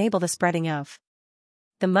spores and enable the spreading of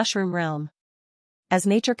the mushroom realm. As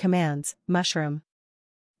nature commands, mushroom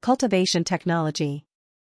cultivation technology.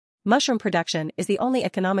 Mushroom production is the only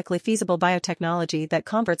economically feasible biotechnology that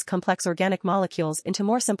converts complex organic molecules into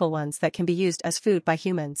more simple ones that can be used as food by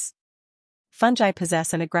humans. Fungi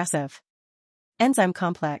possess an aggressive enzyme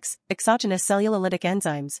complex, exogenous cellulolytic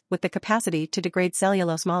enzymes, with the capacity to degrade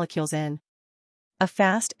cellulose molecules in a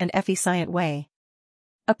fast and efficient way.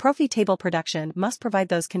 A profitable production must provide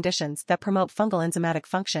those conditions that promote fungal enzymatic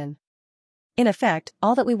function. In effect,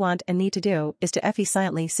 all that we want and need to do is to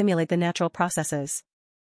efficiently simulate the natural processes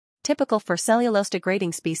typical for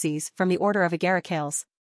cellulose-degrading species from the order of agaricales.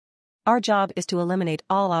 Our job is to eliminate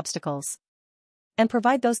all obstacles and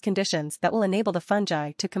provide those conditions that will enable the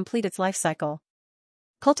fungi to complete its life cycle.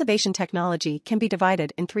 Cultivation technology can be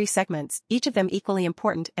divided in 3 segments, each of them equally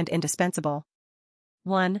important and indispensable.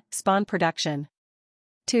 1. Spawn production.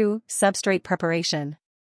 2. Substrate preparation.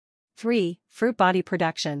 3. Fruit body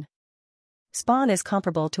production. Spawn is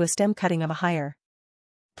comparable to a stem cutting of a higher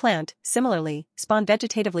plant. Similarly, spawn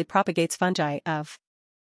vegetatively propagates fungi of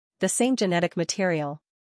the same genetic material.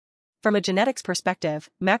 From a genetics perspective,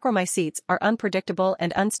 macromycetes are unpredictable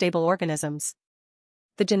and unstable organisms.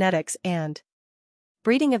 The genetics and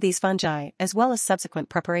breeding of these fungi, as well as subsequent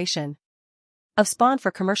preparation of spawn for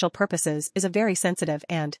commercial purposes, is a very sensitive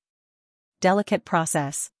and delicate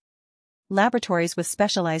process. Laboratories with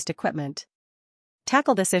specialized equipment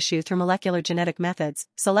tackle this issue through molecular genetic methods,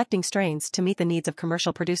 selecting strains to meet the needs of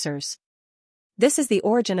commercial producers. This is the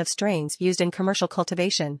origin of strains used in commercial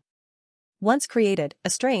cultivation. Once created, a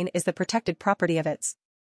strain is the protected property of its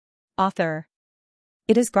author.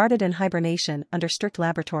 It is guarded in hibernation under strict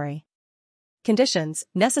laboratory conditions,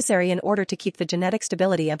 necessary in order to keep the genetic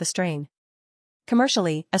stability of the strain.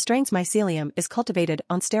 Commercially, a strain's mycelium is cultivated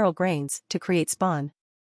on sterile grains to create spawn.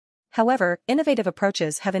 However, innovative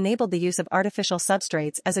approaches have enabled the use of artificial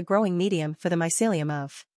substrates as a growing medium for the mycelium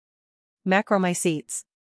of macromycetes.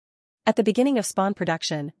 At the beginning of spawn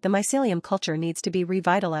production, the mycelium culture needs to be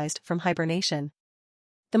revitalized from hibernation.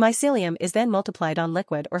 The mycelium is then multiplied on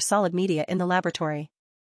liquid or solid media in the laboratory.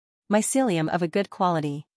 Mycelium of a good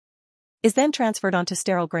quality is then transferred onto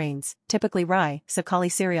sterile grains, typically rye, Sakali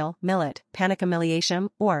cereal, millet, Panicum miliacum,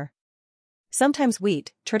 or sometimes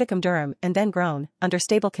wheat, Triticum durum, and then grown, under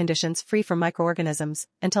stable conditions free from microorganisms,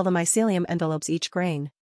 until the mycelium envelopes each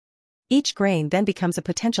grain. Each grain then becomes a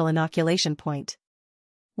potential inoculation point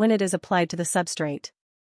when it is applied to the substrate.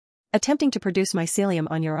 Attempting to produce mycelium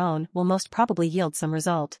on your own will most probably yield some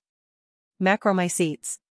result.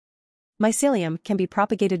 Macromycetes. Mycelium can be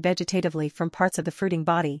propagated vegetatively from parts of the fruiting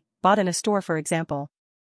body, bought in a store for example,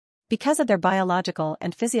 because of their biological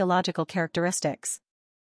and physiological characteristics.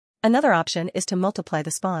 Another option is to multiply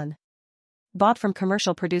the spawn, bought from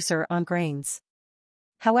commercial producer on grains.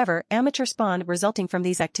 However, amateur spawn resulting from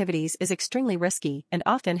these activities is extremely risky and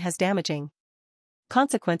often has damaging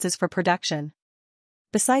consequences for production.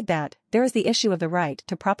 Beside that, there is the issue of the right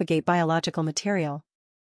to propagate biological material.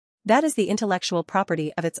 That is the intellectual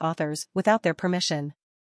property of its authors without their permission.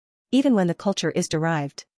 Even when the culture is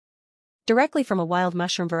derived directly from a wild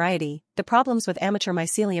mushroom variety, the problems with amateur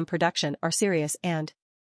mycelium production are serious and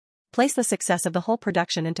place the success of the whole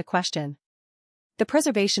production into question. The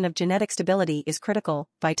preservation of genetic stability is critical.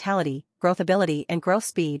 Vitality, growth ability and growth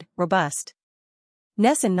speed, robustness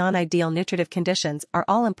in non-ideal nutritive conditions are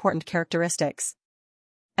all important characteristics.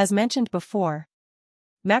 As mentioned before,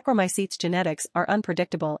 macromycetes' genetics are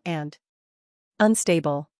unpredictable and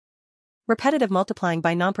unstable. Repetitive multiplying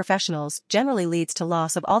by non-professionals generally leads to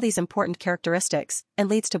loss of all these important characteristics and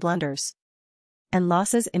leads to blunders and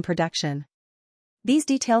losses in production. These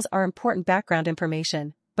details are important background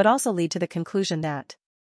information, but also lead to the conclusion that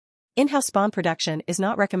in-house spawn production is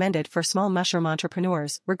not recommended for small mushroom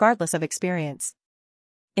entrepreneurs regardless of experience.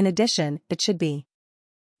 In addition, it should be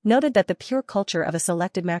noted that the pure culture of a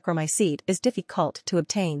selected macromycete is difficult to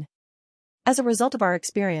obtain. As a result of our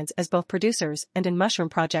experience as both producers and in mushroom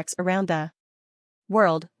projects around the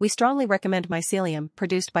world, we strongly recommend mycelium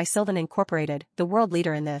produced by Sylvan Incorporated, the world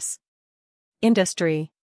leader in this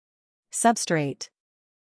industry. Substrate.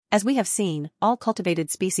 As we have seen, all cultivated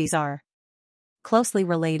species are closely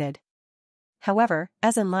related. However,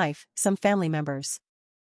 as in life, some family members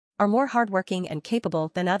are more hardworking and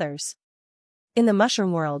capable than others. In the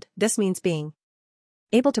mushroom world, this means being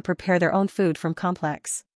able to prepare their own food from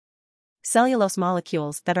complex cellulose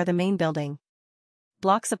molecules that are the main building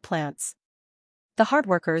blocks of plants. The hard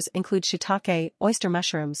workers include shiitake, oyster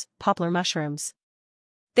mushrooms, poplar mushrooms.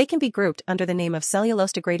 They can be grouped under the name of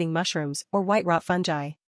cellulose-degrading mushrooms or white rot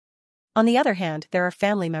fungi. On the other hand, there are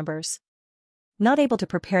family members not able to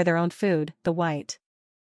prepare their own food, the white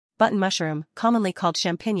button mushroom, commonly called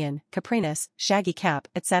champignon, caprinus, shaggy cap,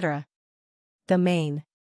 etc. The main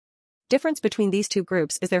difference between these two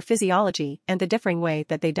groups is their physiology and the differing way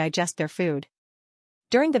that they digest their food.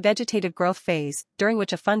 During the vegetative growth phase, during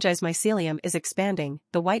which a fungi's mycelium is expanding,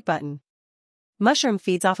 the white button mushroom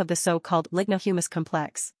feeds off of the so-called lignohumus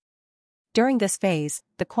complex. During this phase,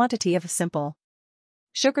 the quantity of simple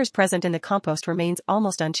sugars present in the compost remains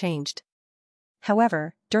almost unchanged.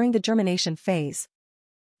 However, during the germination phase,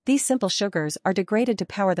 these simple sugars are degraded to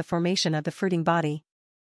power the formation of the fruiting body.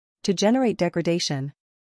 To generate degradation,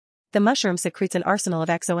 the mushroom secretes an arsenal of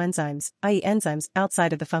exoenzymes, i.e. enzymes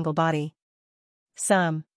outside of the fungal body.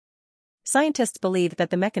 Some scientists believe that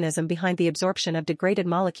the mechanism behind the absorption of degraded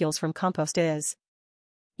molecules from compost is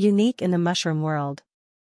unique in the mushroom world.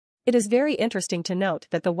 It is very interesting to note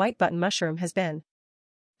that the white button mushroom has been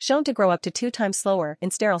shown to grow up to 2 times slower in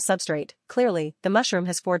sterile substrate. Clearly, the mushroom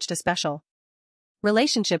has forged a special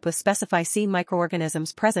relationship with specific C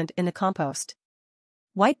microorganisms present in the compost.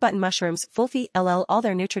 White button mushrooms fulfill all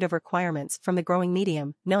their nutritive requirements from the growing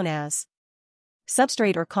medium, known as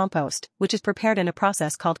substrate or compost, which is prepared in a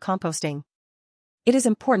process called composting. It is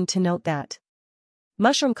important to note that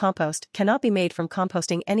mushroom compost cannot be made from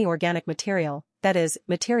composting any organic material, that is,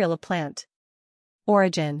 material of plant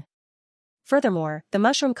origin. Furthermore, the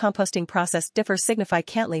mushroom composting process differs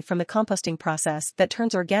significantly from the composting process that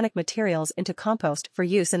turns organic materials into compost for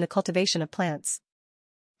use in the cultivation of plants.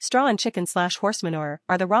 Straw and chicken/horse manure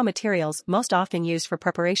are the raw materials most often used for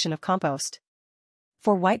preparation of compost.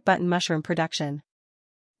 For white button mushroom production,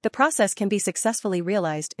 the process can be successfully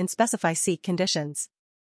realized in specific C conditions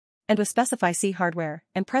and with specific C hardware,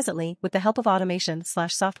 and presently with the help of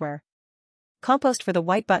automation/software. Compost for the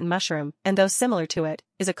white button mushroom and those similar to it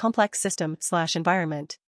is a complex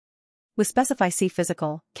system/environment with specific C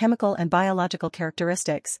physical, chemical and biological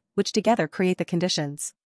characteristics, which together create the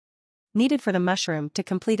conditions needed for the mushroom to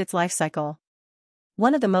complete its life cycle.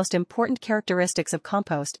 One of the most important characteristics of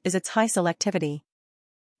compost is its high selectivity.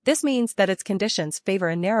 This means that its conditions favor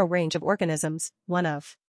a narrow range of organisms, one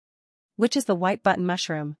of which is the white button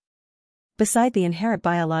mushroom. Beside the inherent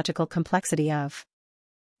biological complexity of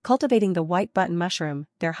cultivating the white button mushroom,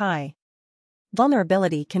 their high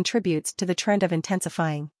vulnerability contributes to the trend of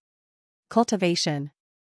intensifying cultivation.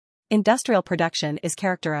 Industrial production is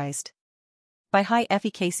characterized by high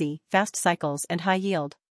efficacy, fast cycles and high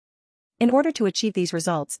yield. In order to achieve these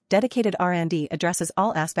results, dedicated R&D addresses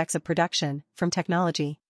all aspects of production, from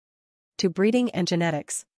technology to breeding and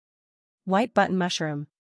genetics. White button mushroom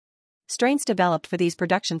strains developed for these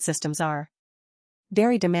production systems are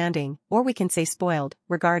very demanding, or we can say spoiled,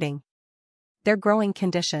 regarding their growing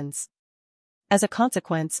conditions. As a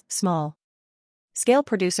consequence, small-scale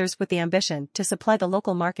producers with the ambition to supply the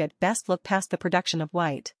local market best look past the production of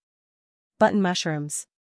white button mushrooms.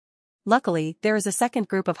 Luckily, there is a second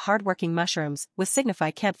group of hard-working mushrooms with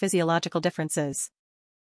significant physiological differences.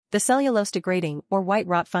 The cellulose-degrading or white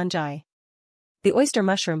rot fungi. The oyster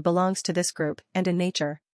mushroom belongs to this group and in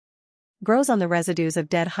nature grows on the residues of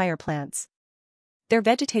dead higher plants. Their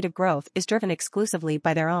vegetative growth is driven exclusively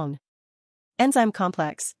by their own enzyme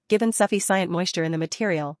complex. Given sufficient moisture in the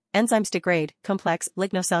material, enzymes degrade complex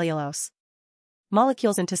lignocellulose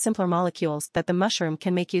molecules into simpler molecules that the mushroom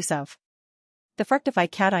can make use of. The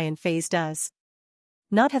fructified cation phase does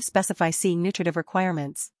not have specified nutritive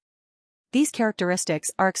requirements. These characteristics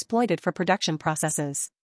are exploited for production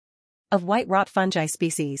processes of white rot fungi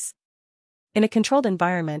species. In a controlled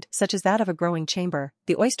environment such as that of a growing chamber,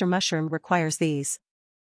 the oyster mushroom requires these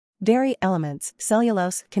very elements,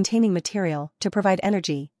 cellulose-containing material, to provide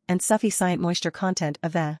energy, and sufficient moisture content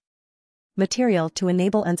of the material to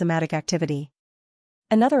enable enzymatic activity.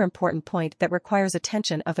 Another important point that requires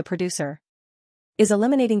attention of the producer is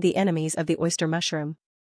eliminating the enemies of the oyster mushroom.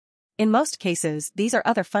 In most cases, these are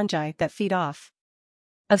other fungi that feed off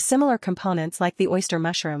of similar components like the oyster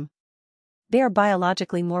mushroom. They are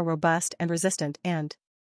biologically more robust and resistant and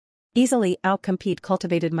easily outcompete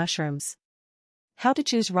cultivated mushrooms. How to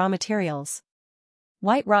choose raw materials.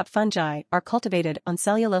 White rot fungi are cultivated on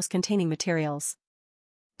cellulose-containing materials.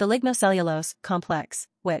 The lignocellulose complex,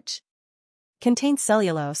 which contains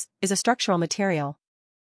cellulose, is a structural material.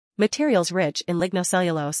 Materials rich in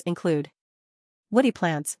lignocellulose include woody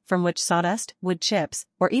plants, from which sawdust, wood chips,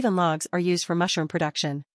 or even logs are used for mushroom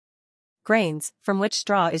production. Grains, from which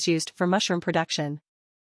straw is used for mushroom production.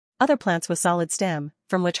 Other plants with solid stem,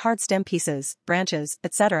 from which hard stem pieces, branches,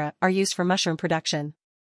 etc., are used for mushroom production.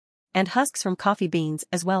 And husks from coffee beans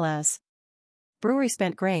as well as brewery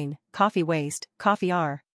spent grain, coffee waste, coffee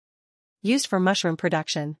are used for mushroom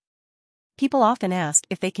production. People often ask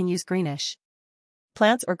if they can use greenish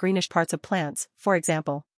plants or greenish parts of plants, for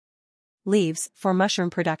example, leaves, for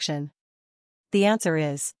mushroom production. The answer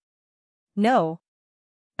is no.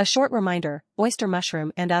 A short reminder, oyster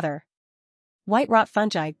mushroom and other white rot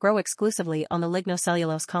fungi grow exclusively on the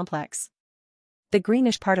lignocellulose complex. The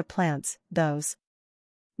greenish part of plants, those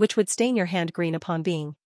which would stain your hand green upon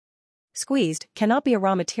being squeezed, cannot be a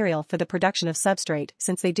raw material for the production of substrate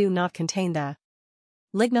since they do not contain the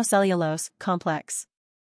lignocellulose complex.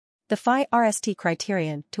 The PhDAssociate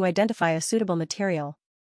criterion to identify a suitable material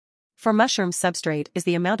for mushroom substrate is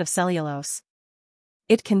the amount of cellulose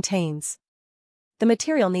it contains. The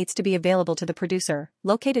material needs to be available to the producer,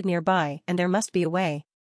 located nearby, and there must be a way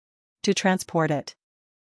to transport it.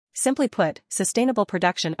 Simply put, sustainable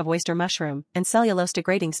production of oyster mushroom and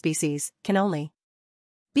cellulose-degrading species can only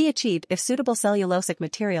be achieved if suitable cellulosic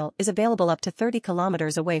material is available up to 30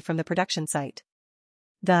 kilometers away from the production site.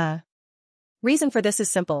 The reason for this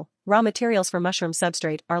is simple: raw materials for mushroom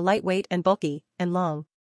substrate are lightweight and bulky, and long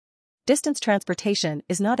distance transportation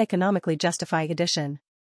is not economically justified addition.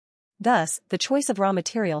 Thus, the choice of raw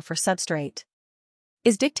material for substrate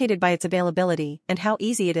is dictated by its availability and how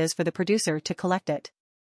easy it is for the producer to collect it.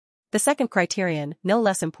 The second criterion, no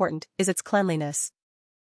less important, is its cleanliness.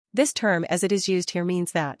 This term as it is used here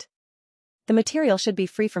means that the material should be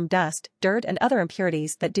free from dust, dirt and other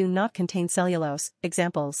impurities that do not contain cellulose.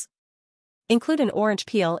 Examples include an orange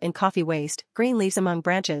peel in coffee waste, green leaves among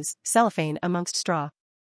branches, cellophane amongst straw.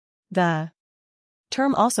 The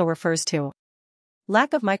term also refers to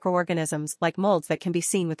lack of microorganisms like molds that can be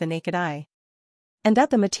seen with the naked eye, and that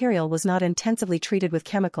the material was not intensively treated with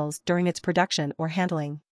chemicals during its production or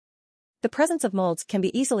handling. The presence of molds can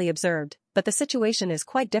be easily observed, but the situation is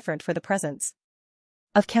quite different for the presence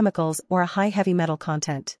of chemicals or a high heavy metal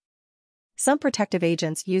content. Some protective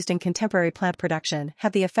agents used in contemporary plant production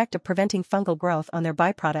have the effect of preventing fungal growth on their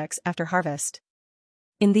byproducts after harvest.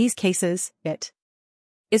 In these cases, it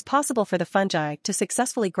is possible for the fungi to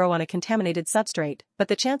successfully grow on a contaminated substrate, but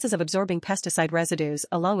the chances of absorbing pesticide residues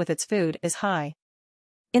along with its food is high.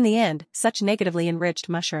 In the end, such negatively enriched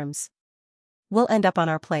mushrooms will end up on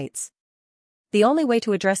our plates. The only way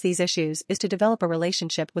to address these issues is to develop a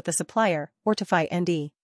relationship with the supplier, or to find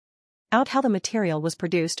out how the material was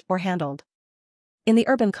produced or handled. In the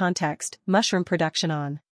urban context, mushroom production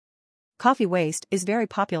on coffee waste is very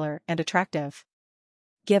popular and attractive.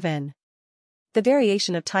 Given the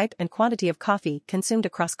variation of type and quantity of coffee consumed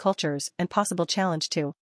across cultures and possible challenge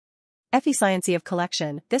to efficiency of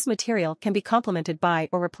collection, this material can be complemented by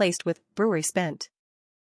or replaced with brewery spent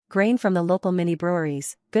grain from the local mini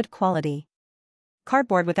breweries, good quality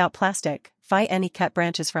cardboard without plastic, any cut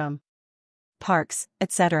branches from parks,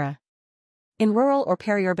 etc. In rural or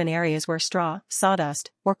peri-urban areas where straw,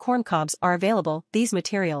 sawdust, or corn cobs are available, these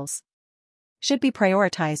materials should be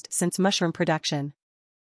prioritized since mushroom production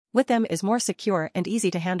with them is more secure and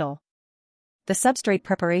easy to handle. The substrate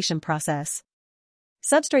preparation process.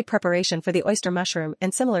 Substrate preparation for the oyster mushroom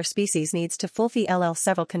and similar species needs to fulfill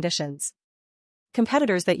several conditions.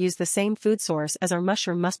 Competitors that use the same food source as our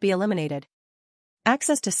mushroom must be eliminated.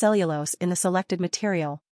 Access to cellulose in the selected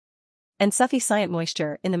material. And sufficient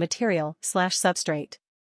moisture in the material/substrate.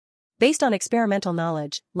 Based on experimental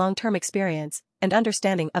knowledge, long-term experience, and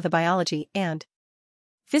understanding of the biology and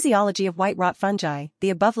physiology of white rot fungi, the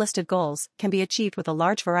above-listed goals can be achieved with a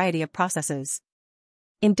large variety of processes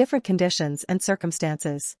in different conditions and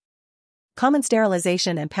circumstances. Common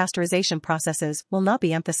sterilization and pasteurization processes will not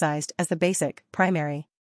be emphasized as the basic, primary,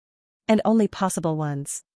 and only possible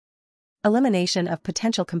ones. Elimination of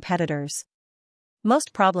potential competitors.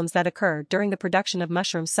 Most problems that occur during the production of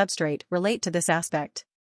mushroom substrate relate to this aspect.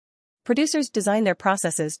 Producers design their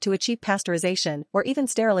processes to achieve pasteurization or even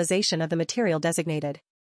sterilization of the material designated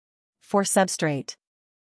for substrate.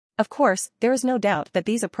 Of course, there is no doubt that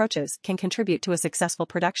these approaches can contribute to a successful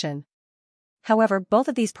production. However, both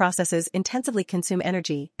of these processes intensively consume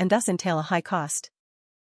energy and thus entail a high cost.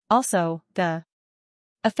 Also, the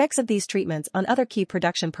effects of these treatments on other key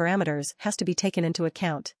production parameters has to be taken into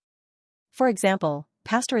account. For example,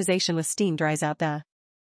 pasteurization with steam dries out the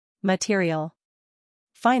material.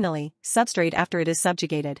 Finally, substrate after it is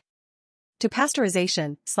subjugated to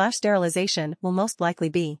pasteurization/sterilization will most likely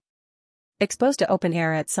be exposed to open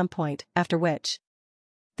air at some point, after which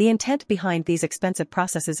the intent behind these expensive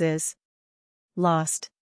processes is lost.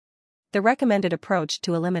 The recommended approach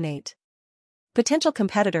to eliminate potential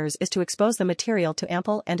competitors is to expose the material to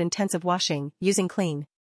ample and intensive washing using clean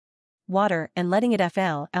water and letting it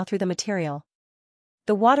fall out through the material.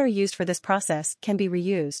 The water used for this process can be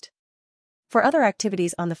reused for other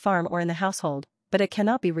activities on the farm or in the household, but it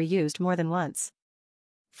cannot be reused more than once.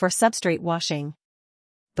 For substrate washing,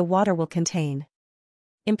 the water will contain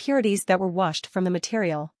impurities that were washed from the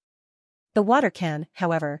material. The water can,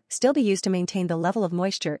 however, still be used to maintain the level of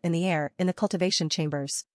moisture in the air in the cultivation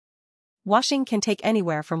chambers. Washing can take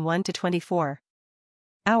anywhere from 1 to 24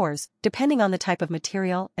 hours, depending on the type of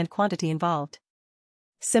material and quantity involved.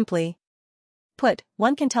 Simply put,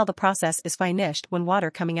 one can tell the process is finished when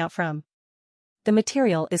water coming out from the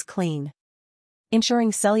material is clean,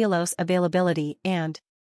 ensuring cellulose availability and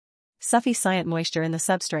sufficient moisture in the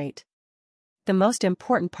substrate. The most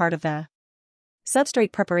important part of the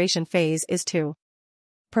substrate preparation phase is to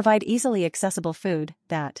provide easily accessible food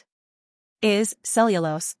that is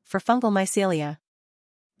cellulose for fungal mycelia.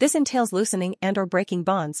 This entails loosening and/or breaking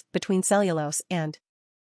bonds between cellulose and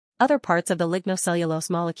other parts of the lignocellulose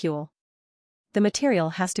molecule. The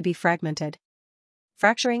material has to be fragmented.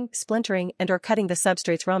 Fracturing, splintering, and/or cutting the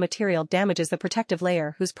substrate's raw material damages the protective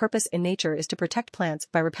layer whose purpose in nature is to protect plants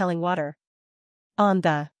by repelling water. On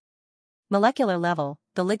the molecular level,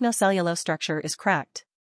 the lignocellulose structure is cracked.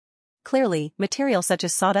 Clearly, material such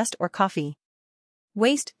as sawdust or coffee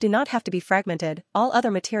waste do not have to be fragmented. All other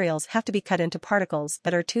materials have to be cut into particles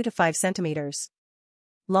that are 2 to 5 centimeters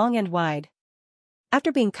long and wide.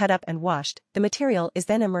 After being cut up and washed, the material is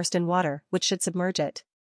then immersed in water, which should submerge it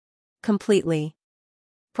completely.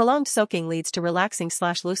 Prolonged soaking leads to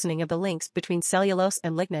relaxing/loosening of the links between cellulose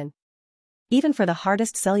and lignin, even for the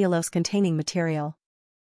hardest cellulose-containing material.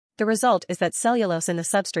 The result is that cellulose in the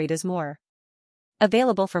substrate is more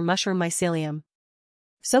available for mushroom mycelium.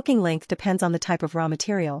 Soaking length depends on the type of raw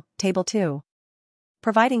material, Table 2.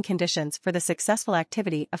 Providing conditions for the successful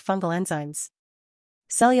activity of fungal enzymes.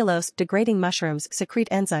 Cellulose-degrading mushrooms secrete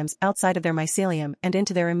enzymes outside of their mycelium and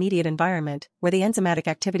into their immediate environment, where the enzymatic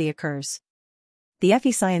activity occurs. The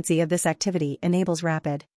efficiency of this activity enables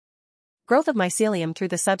rapid growth of mycelium through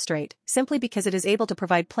the substrate, simply because it is able to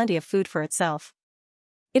provide plenty of food for itself.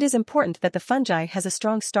 It is important that the fungi has a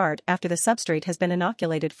strong start after the substrate has been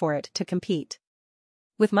inoculated for it to compete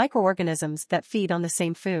with microorganisms that feed on the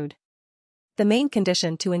same food. The main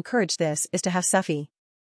condition to encourage this is to have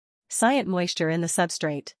sufficient moisture in the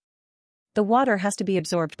substrate. The water has to be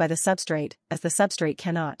absorbed by the substrate, as the substrate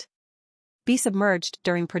cannot be submerged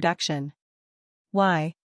during production.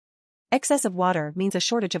 Why? Excess of water means a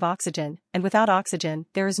shortage of oxygen, and without oxygen,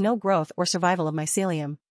 there is no growth or survival of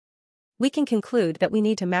mycelium. We can conclude that we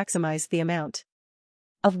need to maximize the amount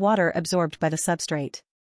of water absorbed by the substrate.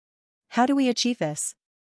 How do we achieve this?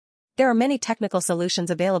 There are many technical solutions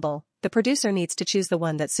available. The producer needs to choose the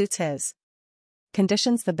one that suits his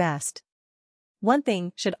conditions the best. One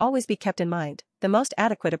thing should always be kept in mind: the most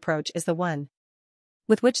adequate approach is the one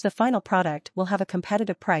with which the final product will have a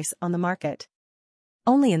competitive price on the market.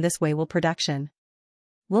 Only in this way will production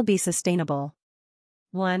be sustainable.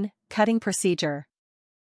 1. Cutting procedure.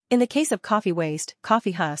 In the case of coffee waste,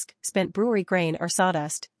 coffee husk, spent brewery grain or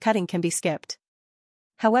sawdust, cutting can be skipped.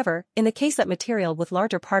 However, in the case that material with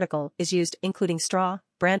larger particle is used, including straw,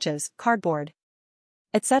 branches, cardboard,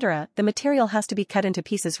 etc., the material has to be cut into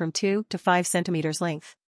pieces from 2 to 5 centimeters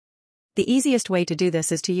length. The easiest way to do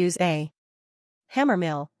this is to use a hammer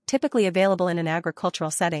mill, typically available in an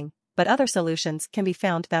agricultural setting, but other solutions can be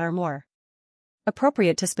found that are more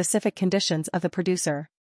appropriate to specific conditions of the producer.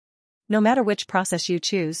 No matter which process you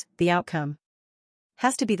choose, the outcome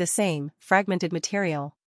has to be the same: fragmented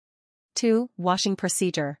material. 2. Washing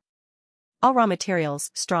procedure. All raw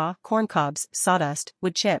materials, straw, corn cobs, sawdust,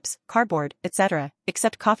 wood chips, cardboard, etc.,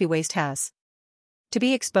 except coffee waste has to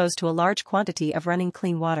be exposed to a large quantity of running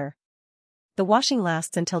clean water. The washing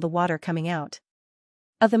lasts until the water coming out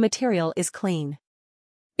of the material is clean.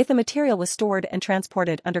 If the material was stored and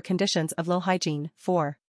transported under conditions of low hygiene,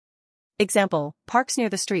 for example, parks near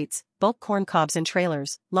the streets, bulk corn cobs in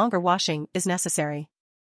trailers, longer washing is necessary.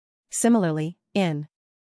 Similarly, in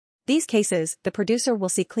these cases, the producer will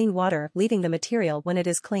see clean water leaving the material when it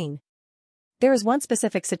is clean. There is one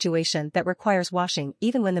specific situation that requires washing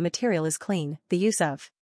even when the material is clean: the use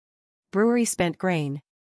of brewery spent grain.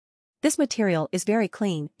 This material is very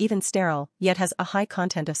clean, even sterile, yet has a high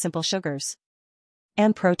content of simple sugars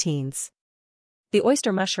and proteins. The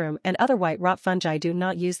oyster mushroom and other white rot fungi do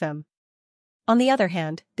not use them. On the other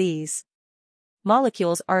hand, these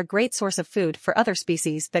molecules are a great source of food for other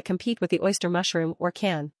species that compete with the oyster mushroom or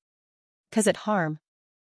can cause it harm.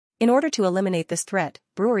 In order to eliminate this threat,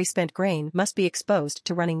 brewery spent grain must be exposed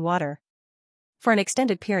to running water for an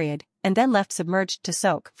extended period, and then left submerged to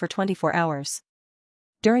soak for 24 hours.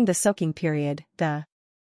 During the soaking period, the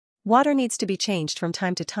water needs to be changed from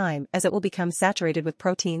time to time as it will become saturated with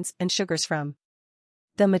proteins and sugars from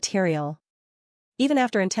the material. Even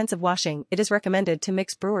after intensive washing, it is recommended to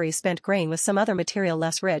mix brewery spent grain with some other material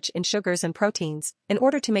less rich in sugars and proteins, in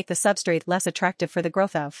order to make the substrate less attractive for the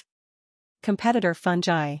growth of competitor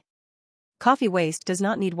fungi. Coffee waste does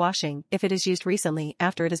not need washing if it is used recently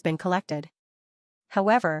after it has been collected.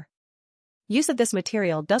 However, use of this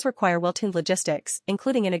material does require well-tuned logistics,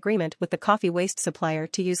 including an agreement with the coffee waste supplier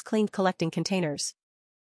to use clean collecting containers.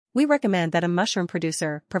 We recommend that a mushroom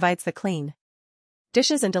producer provides the clean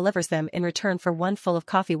dishes and delivers them in return for one full of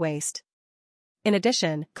coffee waste. In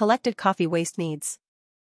addition, collected coffee waste needs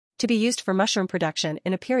to be used for mushroom production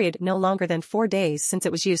in a period no longer than 4 days since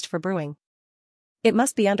it was used for brewing. It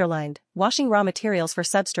must be underlined, washing raw materials for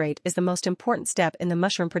substrate is the most important step in the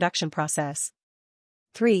mushroom production process.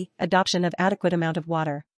 3. Adoption of adequate amount of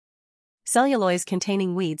water. Cellulose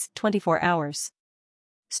containing weeds, 24 hours.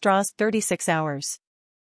 Straws, 36 hours.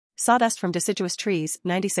 Sawdust from deciduous trees,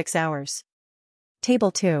 96 hours.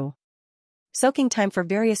 Table 2. Soaking time for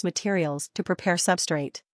various materials to prepare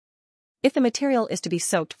substrate. If the material is to be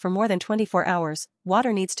soaked for more than 24 hours,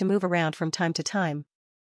 water needs to move around from time to time.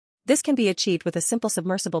 This can be achieved with a simple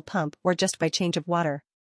submersible pump or just by change of water.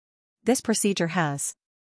 This procedure has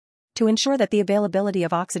to ensure that the availability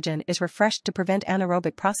of oxygen is refreshed to prevent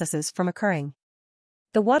anaerobic processes from occurring.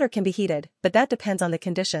 The water can be heated, but that depends on the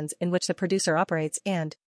conditions in which the producer operates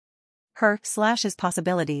and his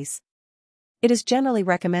possibilities. It is generally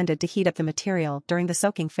recommended to heat up the material during the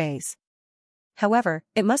soaking phase. However,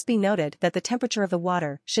 it must be noted that the temperature of the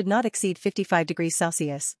water should not exceed 55 degrees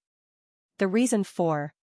Celsius. The reason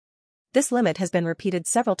for this limit has been repeated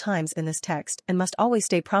several times in this text and must always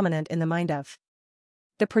stay prominent in the mind of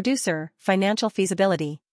the producer. Financial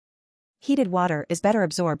feasibility. Heated water is better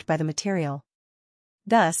absorbed by the material.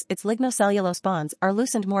 Thus, its lignocellulose bonds are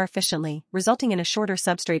loosened more efficiently, resulting in a shorter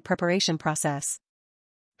substrate preparation process.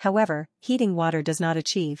 However, heating water does not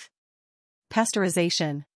achieve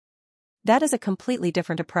pasteurization. That is a completely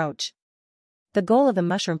different approach. The goal of the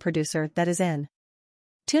mushroom producer that is in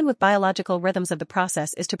tune with biological rhythms of the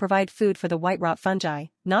process is to provide food for the white rot fungi,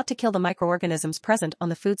 not to kill the microorganisms present on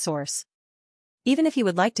the food source. Even if you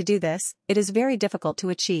would like to do this, it is very difficult to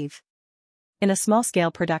achieve in a small-scale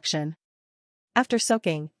production. After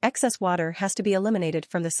soaking, excess water has to be eliminated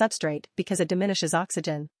from the substrate because it diminishes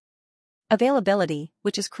oxygen availability,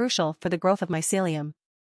 which is crucial for the growth of mycelium.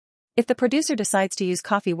 If the producer decides to use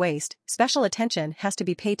coffee waste, special attention has to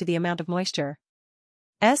be paid to the amount of moisture.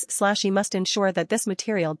 He must ensure that this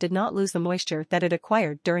material did not lose the moisture that it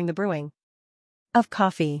acquired during the brewing of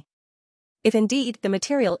coffee. If indeed the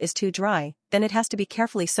material is too dry, then it has to be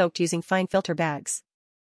carefully soaked using fine filter bags.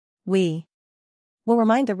 We will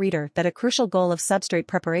remind the reader that a crucial goal of substrate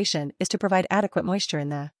preparation is to provide adequate moisture in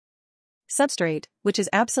the Substrate, which is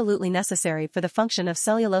absolutely necessary for the function of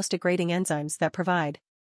cellulose-degrading enzymes that provide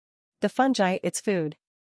the fungi its food.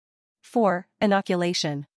 4.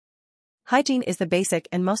 Inoculation. Hygiene is the basic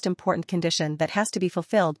and most important condition that has to be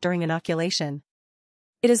fulfilled during inoculation.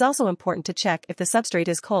 It is also important to check if the substrate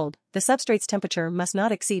is cold. The substrate's temperature must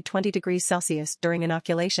not exceed 20 degrees Celsius during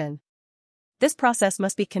inoculation. This process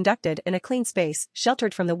must be conducted in a clean space,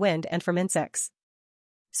 sheltered from the wind and from insects.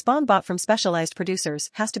 Spawn bought from specialized producers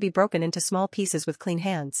has to be broken into small pieces with clean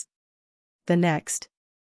hands. The next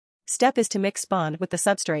step is to mix spawn with the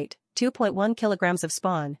substrate, 2.1 kilograms of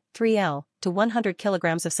spawn, 3L, to 100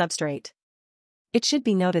 kilograms of substrate. It should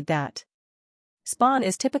be noted that spawn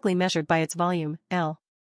is typically measured by its volume, L.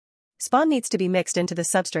 Spawn needs to be mixed into the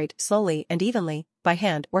substrate slowly and evenly, by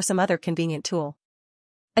hand or some other convenient tool.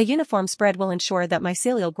 A uniform spread will ensure that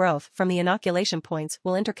mycelial growth from the inoculation points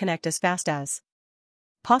will interconnect as fast as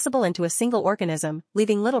possible into a single organism,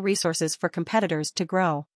 leaving little resources for competitors to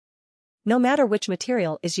grow. No matter which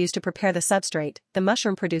material is used to prepare the substrate, the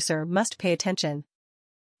mushroom producer must pay attention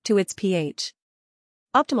to its pH.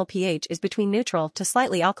 Optimal pH is between neutral to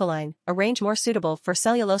slightly alkaline, a range more suitable for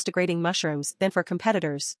cellulose-degrading mushrooms than for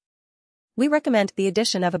competitors. We recommend the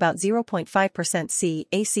addition of about 0.5%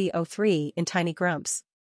 CaCO3 in tiny grumps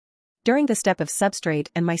during the step of substrate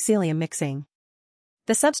and mycelium mixing.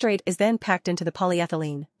 The substrate is then packed into the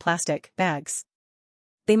polyethylene, plastic, bags.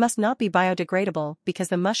 They must not be biodegradable because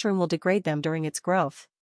the mushroom will degrade them during its growth.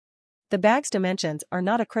 The bag's dimensions are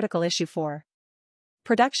not a critical issue for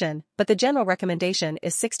production, but the general recommendation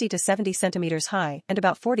is 60 to 70 centimeters high and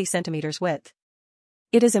about 40 centimeters width.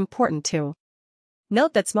 It is important to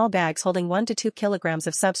note that small bags holding 1 to 2 kilograms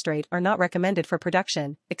of substrate are not recommended for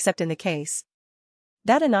production, except in the case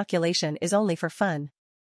that inoculation is only for fun.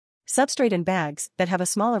 Substrate in bags that have a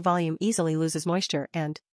smaller volume easily loses moisture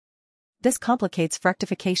and this complicates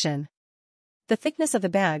fructification. The thickness of the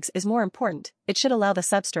bags is more important. It should allow the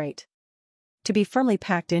substrate to be firmly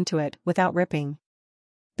packed into it without ripping.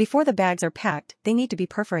 Before the bags are packed, they need to be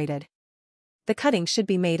perforated. The cutting should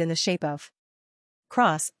be made in the shape of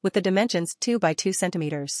cross, with the dimensions 2 by 2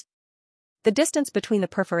 centimeters. The distance between the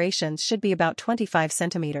perforations should be about 25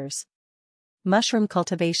 centimeters. Mushroom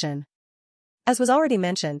cultivation. As was already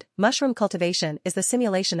mentioned, mushroom cultivation is the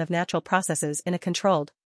simulation of natural processes in a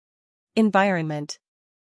controlled environment.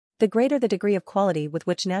 The greater the degree of quality with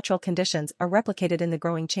which natural conditions are replicated in the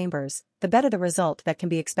growing chambers, the better the result that can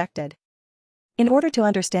be expected. In order to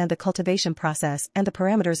understand the cultivation process and the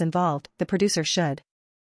parameters involved, the producer should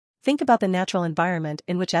think about the natural environment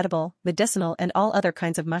in which edible, medicinal and all other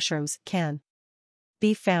kinds of mushrooms can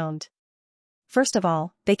be found. First of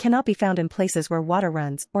all, they cannot be found in places where water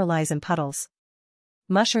runs or lies in puddles.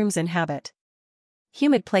 Mushrooms inhabit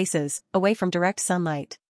humid places, away from direct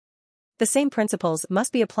sunlight. The same principles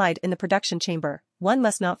must be applied in the production chamber. One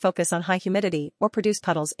must not focus on high humidity or produce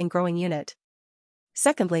puddles in growing unit.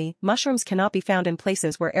 Secondly, mushrooms cannot be found in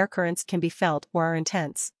places where air currents can be felt or are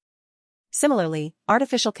intense. Similarly,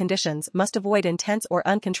 artificial conditions must avoid intense or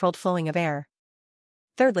uncontrolled flowing of air.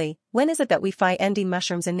 Thirdly, when is it that we find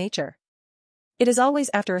mushrooms in nature? It is always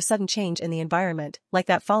after a sudden change in the environment, like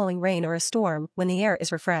that following rain or a storm, when the air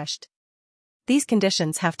is refreshed. These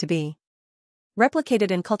conditions have to be replicated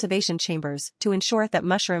in cultivation chambers to ensure that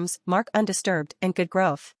mushrooms mark undisturbed and good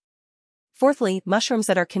growth. Fourthly, mushrooms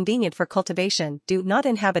that are convenient for cultivation do not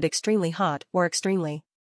inhabit extremely hot or extremely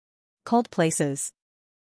cold places.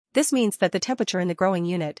 This means that the temperature in the growing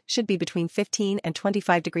unit should be between 15 and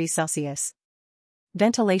 25 degrees Celsius.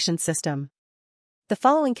 Ventilation system. The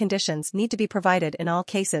following conditions need to be provided in all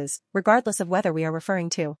cases, regardless of whether we are referring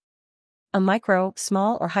to a micro,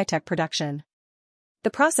 small or high-tech production. The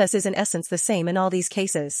process is in essence the same in all these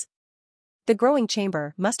cases. The growing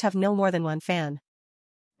chamber must have no more than one fan.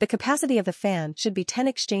 The capacity of the fan should be 10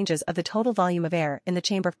 exchanges of the total volume of air in the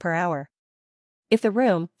chamber per hour. If the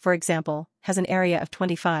room, for example, has an area of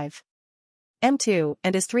 25 m2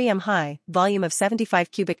 and is 3 m high, volume of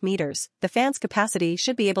 75 cubic meters, the fan's capacity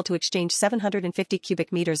should be able to exchange 750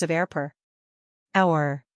 cubic meters of air per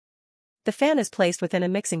hour. The fan is placed within a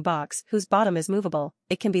mixing box whose bottom is movable.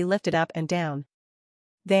 It can be lifted up and down.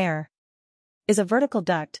 There is a vertical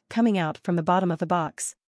duct coming out from the bottom of the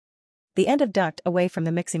box. The end of duct away from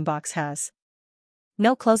the mixing box has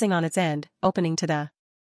no closing on its end, opening to the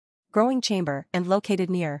growing chamber and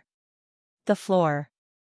located near the floor.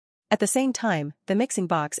 At the same time, the mixing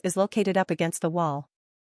box is located up against the wall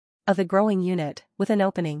of the growing unit, with an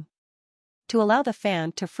opening to allow the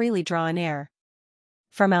fan to freely draw in air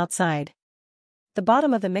from outside. The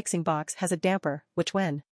bottom of the mixing box has a damper, which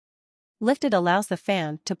when lifted allows the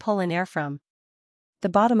fan to pull in air from the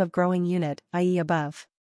bottom of growing unit, i.e. above.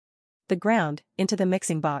 the ground, into the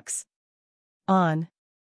mixing box. On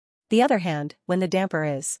the other hand, when the damper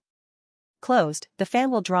is closed, the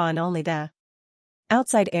fan will draw in only the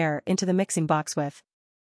outside air into the mixing box with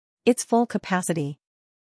its full capacity.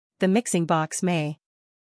 The mixing box may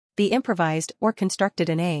be improvised or constructed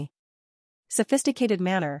in a sophisticated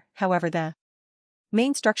manner, however the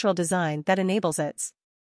main structural design that enables its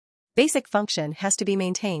basic function has to be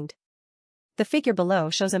maintained. The figure below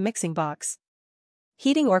shows a mixing box.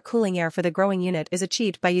 Heating or cooling air for the growing unit is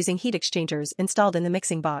achieved by using heat exchangers installed in the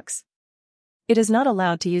mixing box. It is not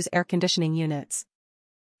allowed to use air conditioning units.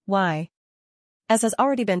 Why? As has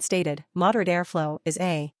already been stated, moderate airflow is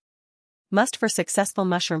a must for successful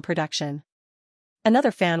mushroom production.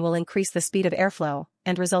 Another fan will increase the speed of airflow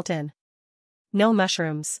and result in no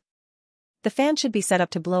mushrooms. The fan should be set up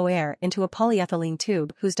to blow air into a polyethylene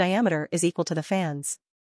tube whose diameter is equal to the fan's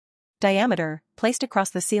diameter, placed across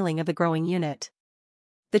the ceiling of the growing unit.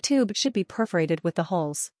 The tube should be perforated with the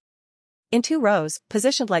holes in 2 rows,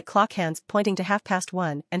 positioned like clock hands pointing to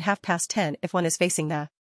 1:30 and 10:30 if one is facing the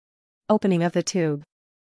opening of the tube.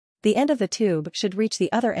 The end of the tube should reach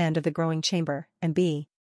the other end of the growing chamber and be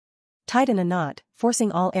tied in a knot,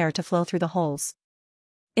 forcing all air to flow through the holes.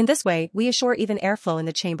 In this way, we assure even airflow in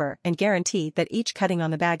the chamber and guarantee that each cutting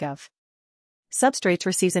on the bag of substrates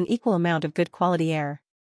receives an equal amount of good quality air.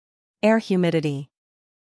 Air humidity.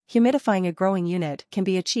 Humidifying a growing unit can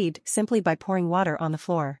be achieved simply by pouring water on the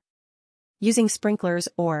floor. Using sprinklers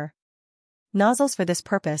or nozzles for this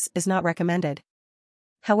purpose is not recommended.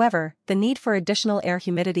 However, the need for additional air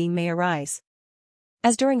humidity may arise.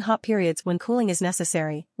 As during hot periods when cooling is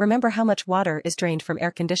necessary, remember how much water is drained from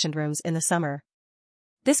air-conditioned rooms in the summer.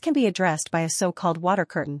 This can be addressed by a so-called water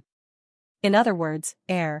curtain. In other words,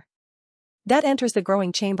 air that enters the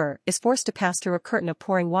growing chamber is forced to pass through a curtain of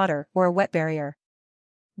pouring water or a wet barrier,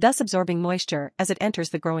 thus absorbing moisture as it enters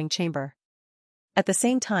the growing chamber. At the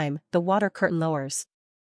same time, the water curtain lowers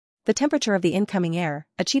the temperature of the incoming air,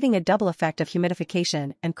 achieving a double effect of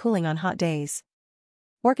humidification and cooling on hot days.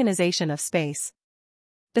 Organization of space.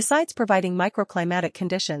 Besides providing microclimatic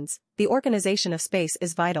conditions, the organization of space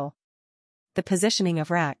is vital. The positioning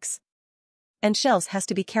of racks and shelves has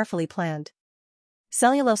to be carefully planned.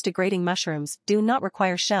 Cellulose-degrading mushrooms do not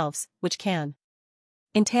require shelves, which can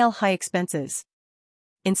entail high expenses.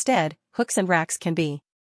 Instead, hooks and racks can be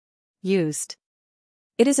used.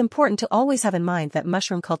 It is important to always have in mind that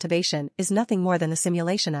mushroom cultivation is nothing more than the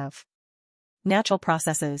simulation of natural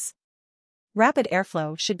processes. Rapid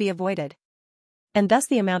airflow should be avoided, and thus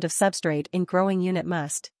the amount of substrate in growing unit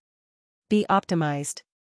must be optimized.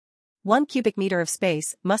 1 cubic meter of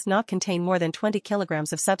space must not contain more than 20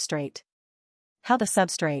 kilograms of substrate. How the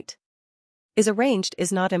substrate is arranged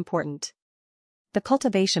is not important. The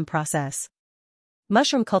cultivation process.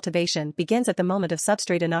 Mushroom cultivation begins at the moment of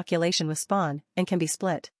substrate inoculation with spawn and can be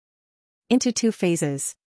split into 2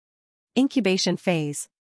 phases. Incubation phase.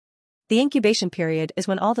 The incubation period is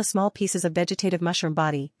when all the small pieces of vegetative mushroom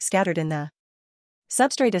body scattered in the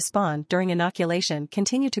substrate as spawn during inoculation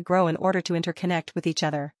continue to grow in order to interconnect with each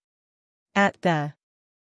other. At the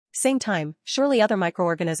same time, surely other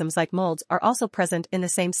microorganisms like molds are also present in the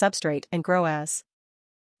same substrate and grow as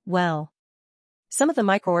well. Some of the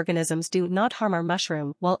microorganisms do not harm our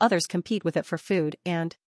mushroom while others compete with it for food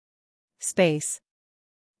and space.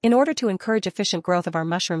 In order to encourage efficient growth of our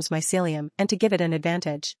mushroom's mycelium and to give it an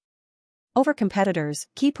advantage over competitors,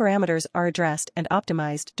 key parameters are addressed and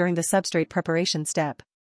optimized during the substrate preparation step.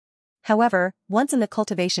 However, once in the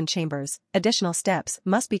cultivation chambers, additional steps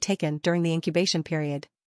must be taken during the incubation period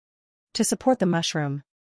to support the mushroom.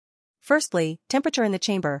 Firstly, temperature in the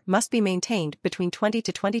chamber must be maintained between 20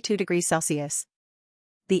 to 22 degrees Celsius.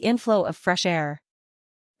 The inflow of fresh air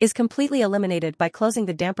is completely eliminated by closing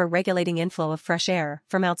the damper regulating inflow of fresh air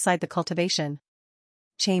from outside the cultivation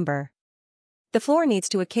chamber. The floor needs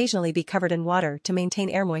to occasionally be covered in water to maintain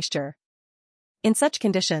air moisture. In such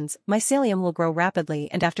conditions, mycelium will grow rapidly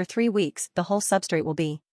and after 3 weeks the whole substrate will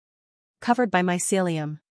be covered by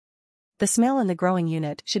mycelium. The smell in the growing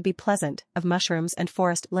unit should be pleasant, of mushrooms and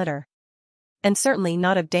forest litter, and certainly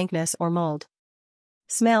not of dankness or mold.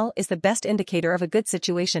 Smell is the best indicator of a good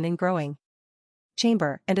situation in growing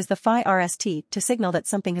chamber and is the Phi-RST to signal that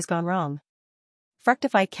something has gone wrong.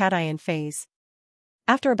 Fructify cation phase.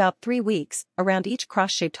 After about 3 weeks, around each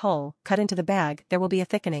cross-shaped hole cut into the bag there will be a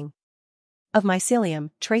thickening of mycelium,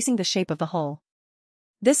 tracing the shape of the hole.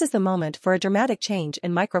 This is the moment for a dramatic change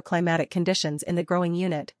in microclimatic conditions in the growing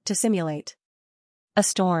unit to simulate a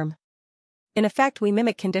storm. In effect, we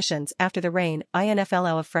mimic conditions after the rain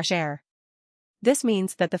inflow of fresh air. This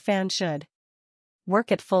means that the fan should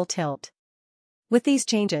work at full tilt. With these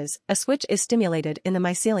changes, a switch is stimulated in the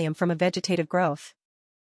mycelium from a vegetative growth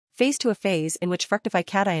phase to a phase in which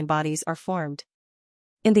fructification bodies are formed.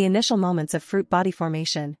 In the initial moments of fruit body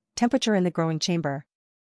formation, temperature in the growing chamber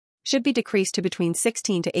should be decreased to between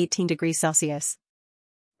 16 to 18 degrees Celsius.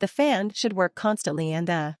 The fan should work constantly and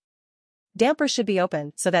the damper should be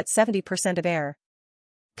open so that 70% of air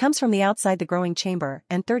comes from the outside the growing chamber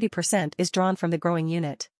and 30% is drawn from the growing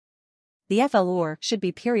unit. The fleur should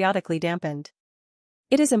be periodically dampened.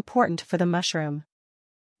 It is important for the mushroom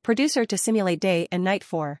producer to simulate day and night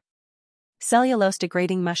for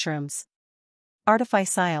cellulose-degrading mushrooms.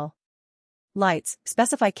 Artificial lights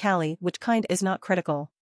specify Kali, which kind is not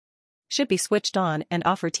critical, should be switched on and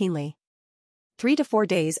off routinely. 3 to 4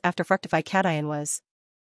 days after fructification was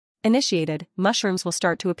initiated, mushrooms will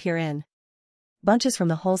start to appear in bunches from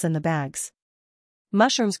the holes in the bags.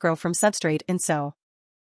 Mushrooms grow from substrate in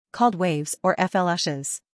so-called waves or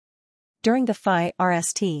FLUshes. During the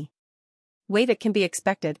PhDAssociate wave, it can be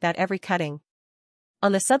expected that every cutting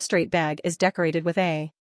on the substrate bag is decorated with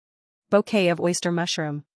a bouquet of oyster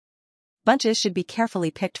mushroom. Bunches should be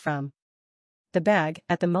carefully picked from the bag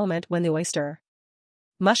at the moment when the oyster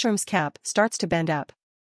mushroom's cap starts to bend up.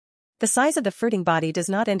 The size of the fruiting body does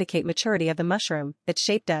not indicate maturity of the mushroom, its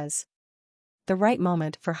shape does. The right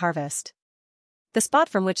moment for harvest. The spot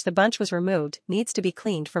from which the bunch was removed needs to be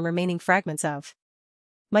cleaned from remaining fragments of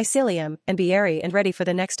mycelium and be airy and ready for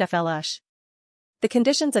the next FLUsh. The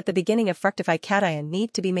conditions at the beginning of fructification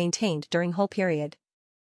need to be maintained during whole period.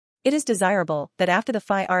 It is desirable that after the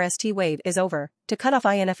PhDAssociate wave is over, to cut off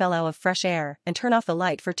inflow of fresh air and turn off the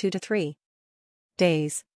light for 2 to 3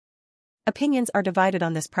 days. Opinions are divided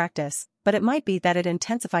on this practice, but it might be that it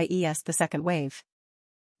intensifies the second wave.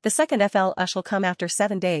 The second FLUsh will come after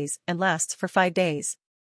 7 days and lasts for 5 days.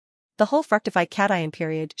 The whole fructification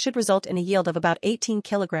period should result in a yield of about 18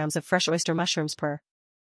 kilograms of fresh oyster mushrooms per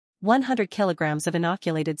 100 kilograms of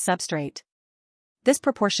inoculated substrate. This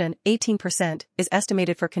proportion, 18%, is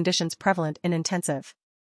estimated for conditions prevalent in intensive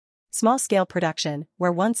small-scale production,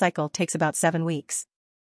 where one cycle takes about 7 weeks.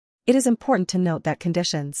 It is important to note that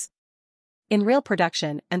conditions in real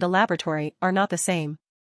production and the laboratory are not the same.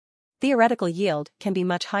 Theoretical yield can be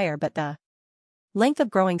much higher, but the length of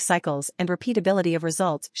growing cycles and repeatability of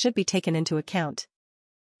results should be taken into account.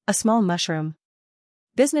 A small mushroom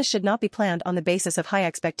business should not be planned on the basis of high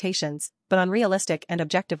expectations, but on realistic and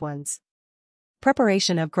objective ones.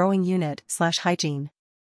 Preparation of growing unit/hygiene.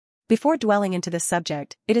 Before dwelling into this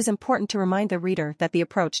subject, it is important to remind the reader that the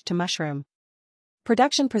approach to mushroom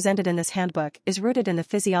production presented in this handbook is rooted in the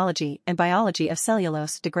physiology and biology of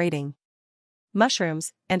cellulose-degrading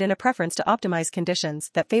mushrooms, and in a preference to optimize conditions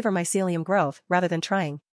that favor mycelium growth rather than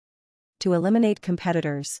trying to eliminate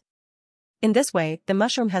competitors. In this way, the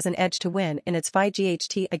mushroom has an edge to win in its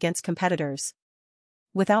PhDAssociate against competitors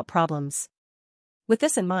without problems. With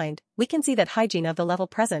this in mind, we can see that hygiene of the level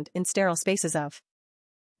present in sterile spaces of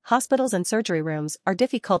hospitals and surgery rooms are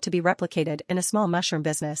difficult to be replicated in a small mushroom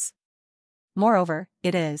business. Moreover,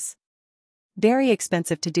 it is very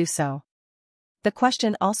expensive to do so. The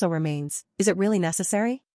question also remains, is it really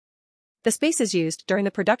necessary? The spaces used during the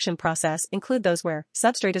production process include those where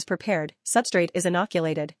substrate is prepared, substrate is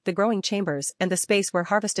inoculated, the growing chambers, and the space where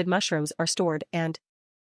harvested mushrooms are stored and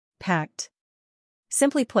packed.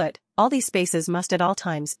 Simply put, all these spaces must at all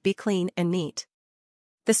times be clean and neat.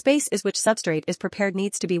 The space in which substrate is prepared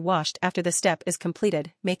needs to be washed after the step is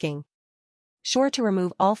completed, making sure to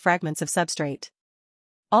remove all fragments of substrate.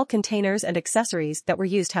 All containers and accessories that were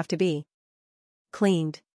used have to be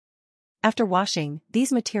cleaned. After washing,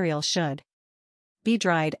 these materials should be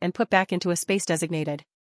dried and put back into a space designated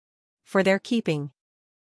for their keeping.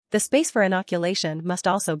 The space for inoculation must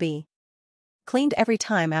also be cleaned every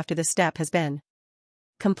time after the step has been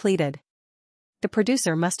completed. The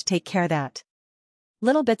producer must take care that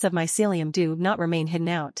little bits of mycelium do not remain hidden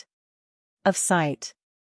out of sight.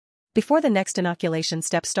 Before the next inoculation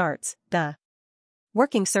step starts, the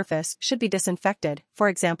working surface should be disinfected, for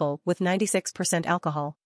example, with 96%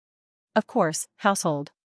 alcohol. Of course,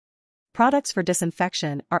 household products for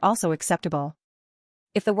disinfection are also acceptable.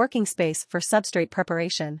 If the working space for substrate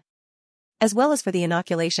preparation, as well as for the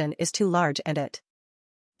inoculation, is too large and it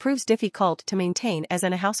proves difficult to maintain as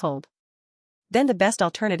in a household, then the best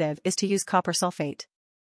alternative is to use copper sulfate,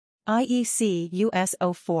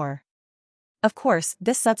 IECUSO4. Of course,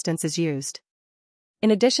 this substance is used in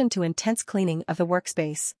addition to intense cleaning of the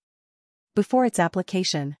workspace before its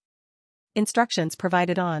application. Instructions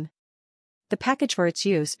provided on the package for its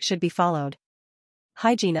use should be followed.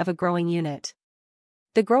 Hygiene of a growing unit.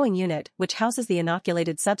 The growing unit, which houses the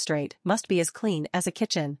inoculated substrate, must be as clean as a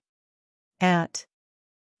kitchen. At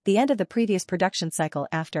The end of the previous production cycle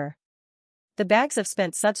after the bags of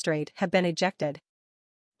spent substrate have been ejected.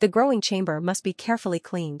 The growing chamber must be carefully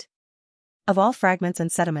cleaned of all fragments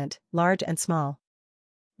and sediment, large and small.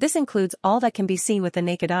 This includes all that can be seen with the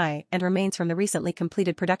naked eye and remains from the recently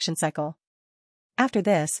completed production cycle. After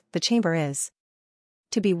this, the chamber is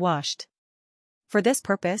to be washed. For this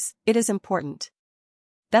purpose, it is important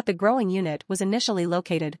that the growing unit was initially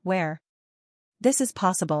located where this is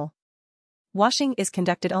possible. Washing is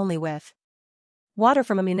conducted only with water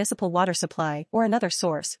from a municipal water supply or another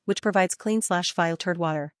source which provides clean/filtered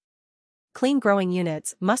water. Clean growing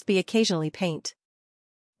units must be occasionally painted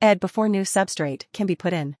before new substrate can be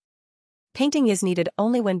put in. Painting is needed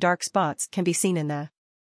only when dark spots can be seen in the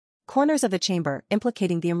corners of the chamber,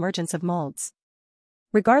 implicating the emergence of molds.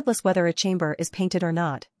 Regardless whether a chamber is painted or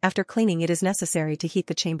not, after cleaning it is necessary to heat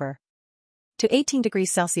the chamber to 18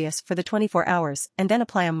 degrees Celsius for the 24 hours and then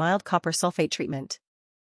apply a mild copper sulfate treatment.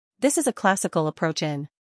 This is a classical approach in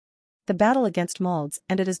the battle against molds,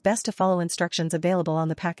 and it is best to follow instructions available on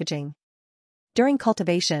the packaging. During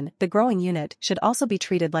cultivation, the growing unit should also be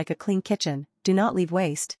treated like a clean kitchen. Do not leave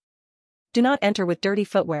waste. Do not enter with dirty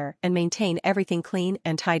footwear and maintain everything clean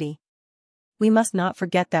and tidy. We must not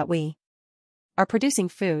forget that we are producing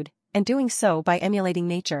food, and doing so by emulating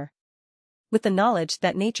nature, with the knowledge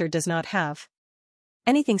that nature does not have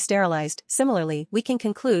anything sterilized. Similarly, we can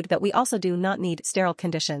conclude that we also do not need sterile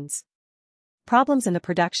conditions. Problems in the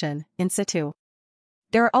production, in situ.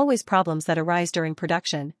 There are always problems that arise during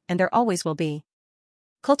production, and there always will be.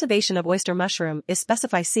 Cultivation of oyster mushroom is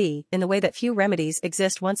specified C in the way that few remedies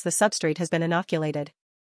exist once the substrate has been inoculated.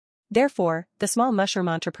 Therefore, the small mushroom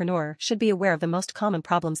entrepreneur should be aware of the most common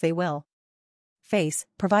problems they will face,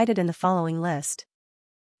 provided in the following list.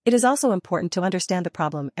 It is also important to understand the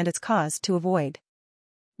problem and its cause to avoid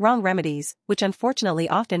wrong remedies, which unfortunately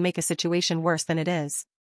often make a situation worse than it is.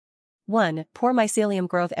 1. Poor mycelium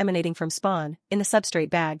growth emanating from spawn, in the substrate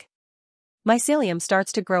bag. Mycelium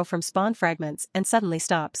starts to grow from spawn fragments and suddenly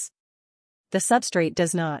stops. The substrate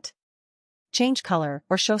does not change color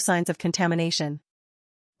or show signs of contamination.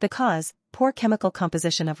 The cause, poor chemical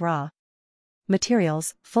composition of raw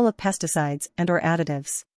materials, full of pesticides and/or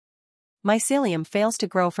additives. Mycelium fails to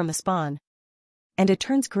grow from the spawn, and it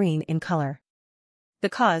turns green in color. The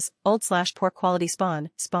cause, old/poor quality spawn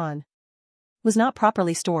was not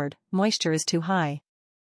properly stored, moisture is too high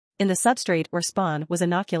in the substrate or spawn was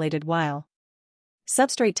inoculated while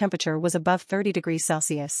substrate temperature was above 30 degrees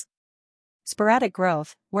Celsius. Sporadic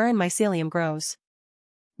growth, wherein mycelium grows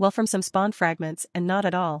well from some spawn fragments and not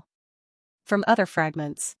at all from other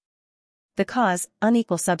fragments. The cause,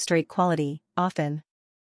 unequal substrate quality, often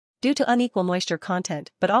due to unequal moisture content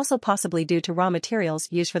but also possibly due to raw materials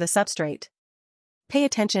used for the substrate. Pay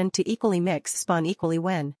attention to equally mix spawn equally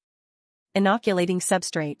when inoculating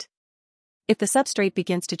substrate. If the substrate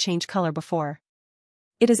begins to change color before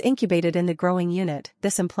it is incubated in the growing unit,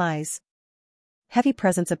 this implies heavy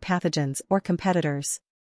presence of pathogens or competitors.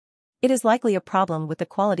 It is likely a problem with the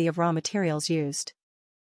quality of raw materials used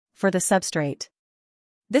for the substrate.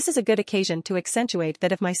 This is a good occasion to accentuate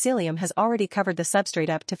that if mycelium has already covered the substrate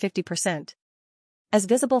up to 50%, as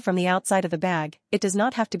visible from the outside of the bag, it does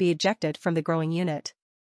not have to be ejected from the growing unit.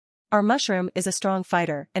 Our mushroom is a strong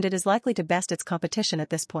fighter and it is likely to best its competition at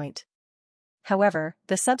this point. However,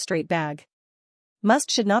 the substrate bag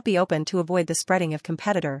should not be open to avoid the spreading of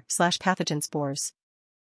competitor/pathogen spores.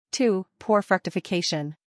 2. Poor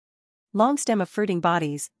fructification. Long stem of fruiting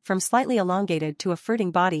bodies, from slightly elongated to a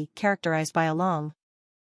fruiting body characterized by a long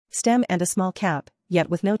stem and a small cap, yet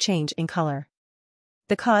with no change in color.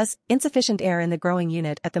 The cause, insufficient air in the growing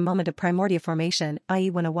unit at the moment of primordia formation, i.e.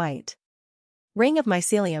 when a white ring of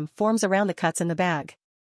mycelium forms around the cuts in the bag.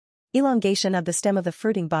 Elongation of the stem of the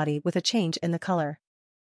fruiting body with a change in the color.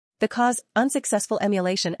 The cause, unsuccessful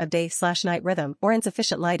emulation of day/night rhythm or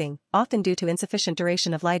insufficient lighting, often due to insufficient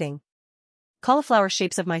duration of lighting. Cauliflower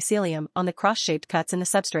shapes of mycelium on the cross-shaped cuts in the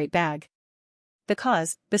substrate bag. The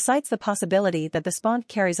cause, besides the possibility that the spawn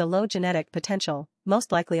carries a low genetic potential,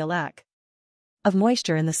 most likely a lack of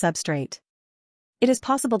moisture in the substrate. It is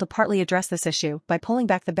possible to partly address this issue by pulling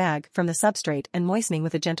back the bag from the substrate and moistening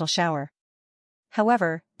with a gentle shower.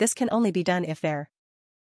 However, this can only be done if there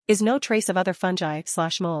is no trace of other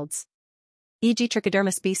fungi/molds, e.g.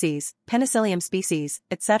 Trichoderma species, Penicillium species,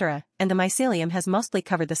 etc., and the mycelium has mostly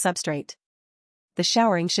covered the substrate. The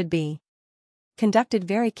showering should be conducted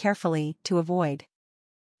very carefully to avoid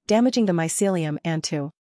damaging the mycelium and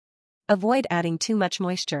to avoid adding too much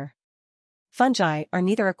moisture. Fungi are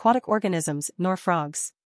neither aquatic organisms nor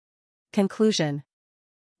frogs. Conclusion.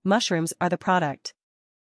 Mushrooms are the product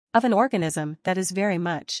of an organism that is very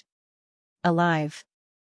much alive.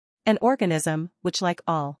 An organism, which like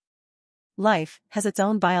all life, has its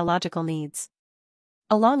own biological needs.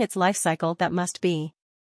 Along its life cycle that must be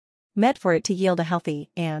met for it to yield a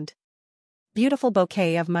healthy and beautiful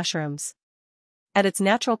bouquet of mushrooms. At its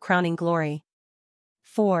natural crowning glory.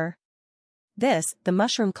 For this, the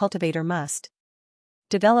mushroom cultivator must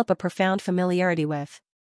develop a profound familiarity with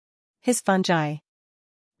his fungi.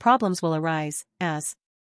 Problems will arise, as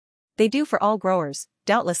they do for all growers.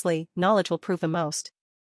 Doubtlessly, knowledge will prove the most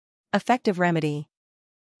effective remedy.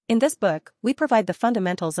 In this book, we provide the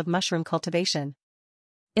fundamentals of mushroom cultivation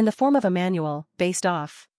in the form of a manual based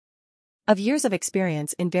off of years of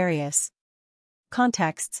experience in various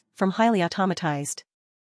contexts, from highly automatized,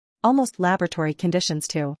 almost laboratory conditions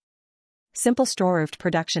to simple straw-roofed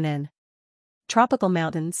production in tropical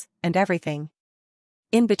mountains, and everything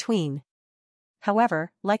in between.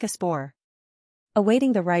 However, like a spore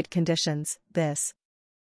awaiting the right conditions, this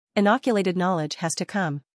inoculated knowledge has to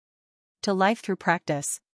come to life through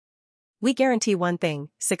practice. We guarantee one thing: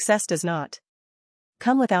 success does not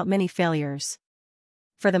come without many failures.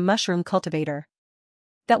 For the mushroom cultivator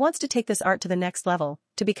that wants to take this art to the next level,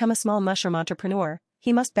 to become a small mushroom entrepreneur,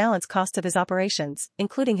 he must balance costs of his operations,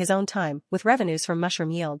 including his own time, with revenues from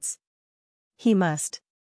mushroom yields. He must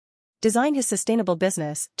design his sustainable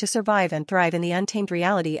business to survive and thrive in the untamed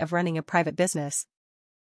reality of running a private business.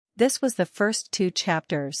 This was the first 2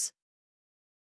 chapters.